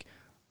this week,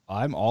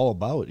 I'm all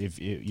about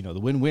the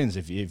win-wins.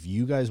 If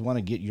you guys want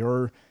to get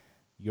your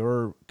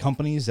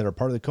companies that are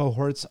part of the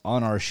cohorts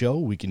on our show,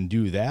 we can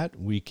do that.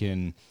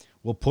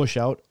 We'll push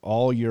out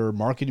all your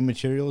marketing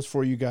materials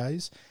for you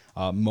guys.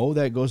 Mo,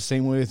 that goes the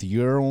same way with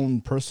your own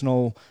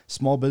personal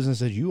small business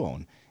that you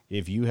own.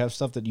 If you have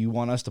stuff that you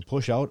want us to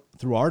push out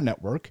through our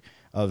network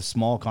of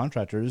small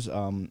contractors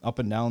up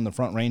and down the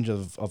Front Range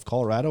of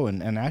Colorado,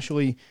 and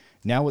actually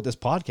now with this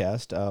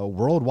podcast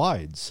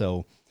worldwide.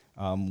 So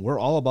we're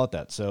all about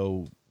that.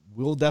 So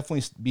we'll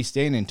definitely be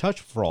staying in touch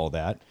for all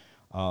that.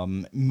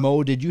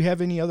 Mo, did you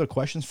have any other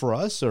questions for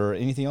us or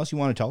anything else you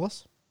want to tell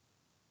us?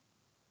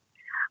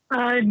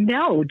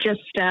 No,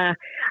 just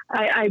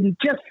I'm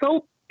just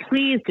so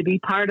pleased to be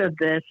part of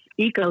this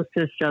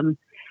ecosystem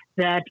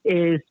that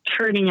is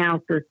churning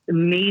out this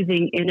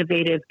amazing,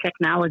 innovative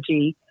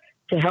technology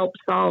to help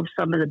solve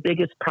some of the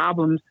biggest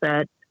problems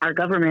that our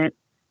government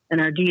and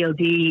our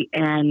DoD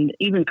and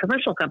even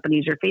commercial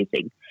companies are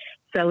facing.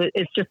 So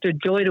it's just a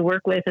joy to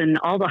work with, and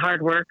all the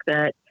hard work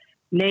that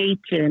Nate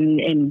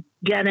and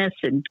Dennis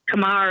and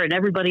KiMar and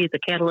everybody at the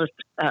Catalyst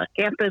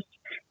campus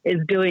is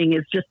doing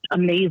is just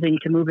amazing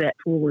to move that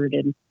forward.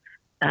 And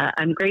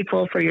I'm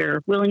grateful for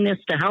your willingness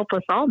to help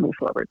us all move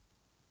forward.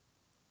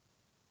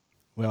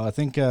 Well, I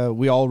think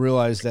we all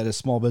realize that as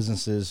small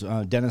businesses,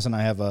 Dennis and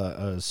I have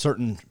a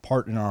certain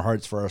part in our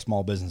hearts for our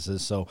small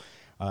businesses. So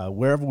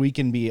wherever we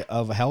can be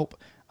of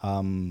help,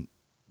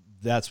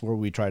 that's where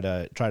we try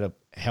to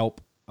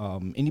help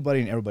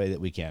anybody and everybody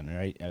that we can,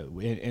 right?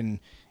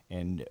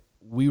 And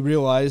we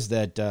realize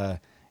that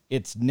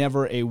it's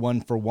never a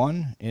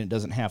one-for-one, and it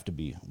doesn't have to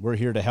be. We're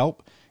here to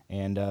help,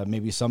 and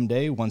maybe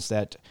someday, once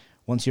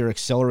your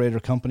accelerator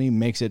company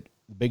makes it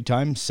big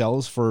time,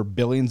 sells for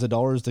billions of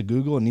dollars to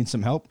Google and needs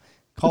some help,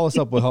 call us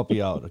up. We'll help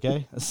you out,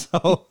 okay?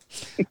 So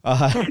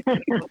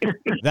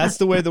that's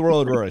the way the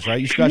world works, right?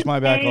 You scratch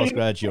my back, I'll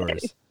scratch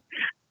yours.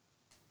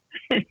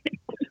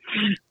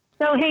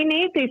 So, hey,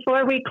 Nate,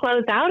 before we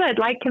close out, I'd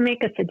like to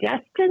make a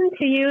suggestion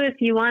to you.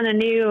 If you want a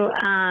new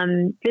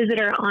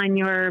visitor on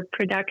your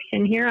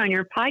production here, on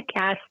your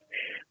podcast,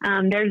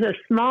 There's a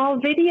small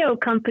video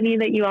company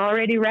that you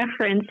already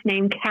referenced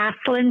named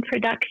Catalyst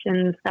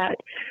Productions that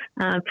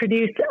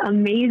produce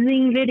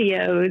amazing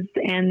videos,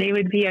 and they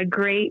would be a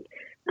great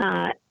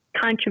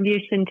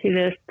contribution to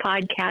this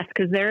podcast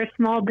because they're a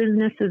small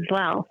business as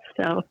well.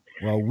 So,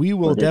 well, we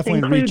will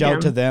definitely reach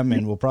out to them,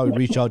 and we'll probably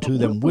reach out to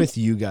them with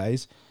you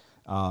guys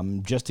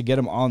just to get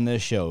them on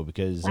this show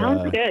because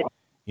good.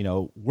 You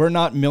know, we're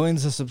not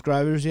millions of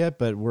subscribers yet,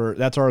 but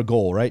that's our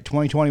goal, right?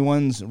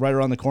 2021's right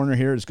around the corner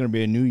here. It's going to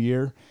be a new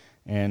year,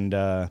 and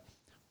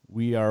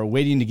we are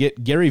waiting to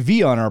get Gary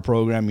V on our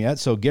program yet.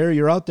 So, Gary,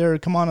 you're out there.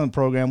 Come on the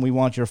program. We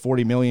want your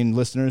 40 million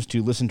listeners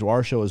to listen to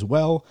our show as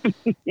well,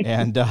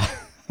 and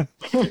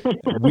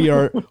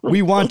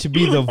we want to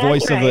be the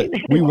voice of it.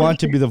 We want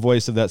to be the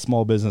voice of that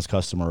small business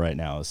customer right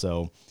now.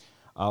 So,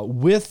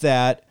 with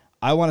that,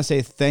 I want to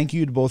say thank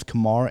you to both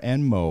KiMar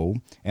and Mo,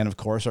 and of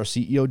course our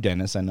CEO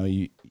Dennis. I know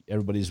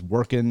everybody's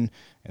working,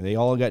 and they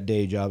all got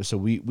day jobs, so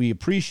we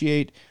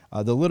appreciate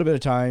the little bit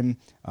of time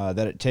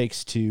that it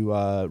takes to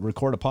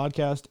record a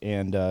podcast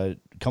and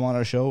come on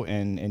our show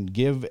and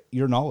give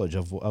your knowledge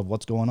of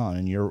what's going on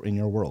in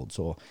your world.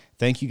 So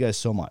thank you guys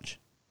so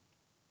much.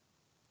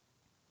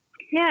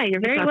 Yeah,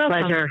 you're very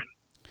welcome. Pleasure.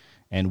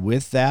 And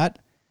with that,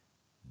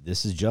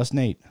 this is Just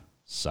Nate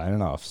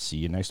signing off. See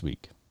you next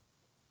week.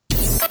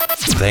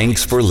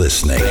 Thanks for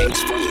listening.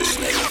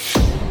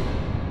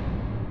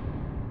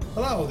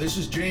 Hello, this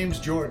is James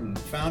Jordan,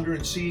 founder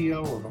and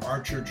CEO of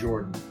Archer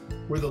Jordan.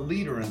 We're the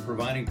leader in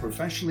providing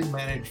professionally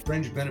managed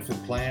fringe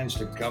benefit plans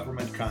to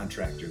government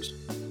contractors.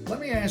 Let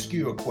me ask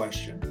you a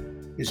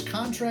question. Is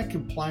contract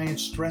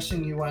compliance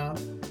stressing you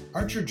out?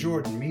 Archer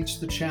Jordan meets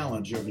the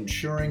challenge of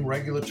ensuring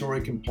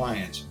regulatory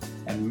compliance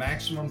and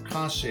maximum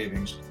cost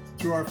savings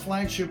through our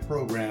flagship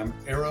program,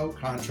 Aero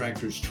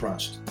Contractors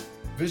Trust.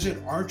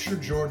 Visit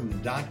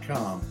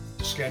archerjordan.com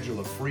to schedule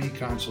a free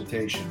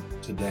consultation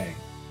today.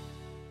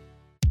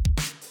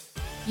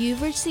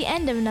 You've reached the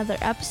end of another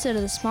episode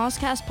of the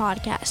Smallscast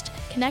podcast.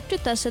 Connect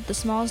with us at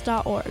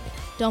thesmalls.org.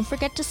 Don't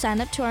forget to sign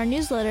up to our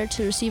newsletter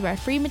to receive our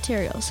free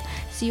materials.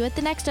 See you at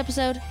the next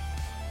episode.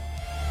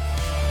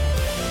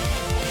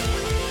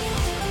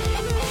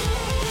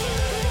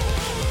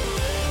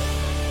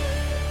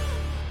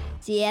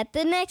 See you at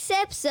the next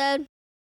episode.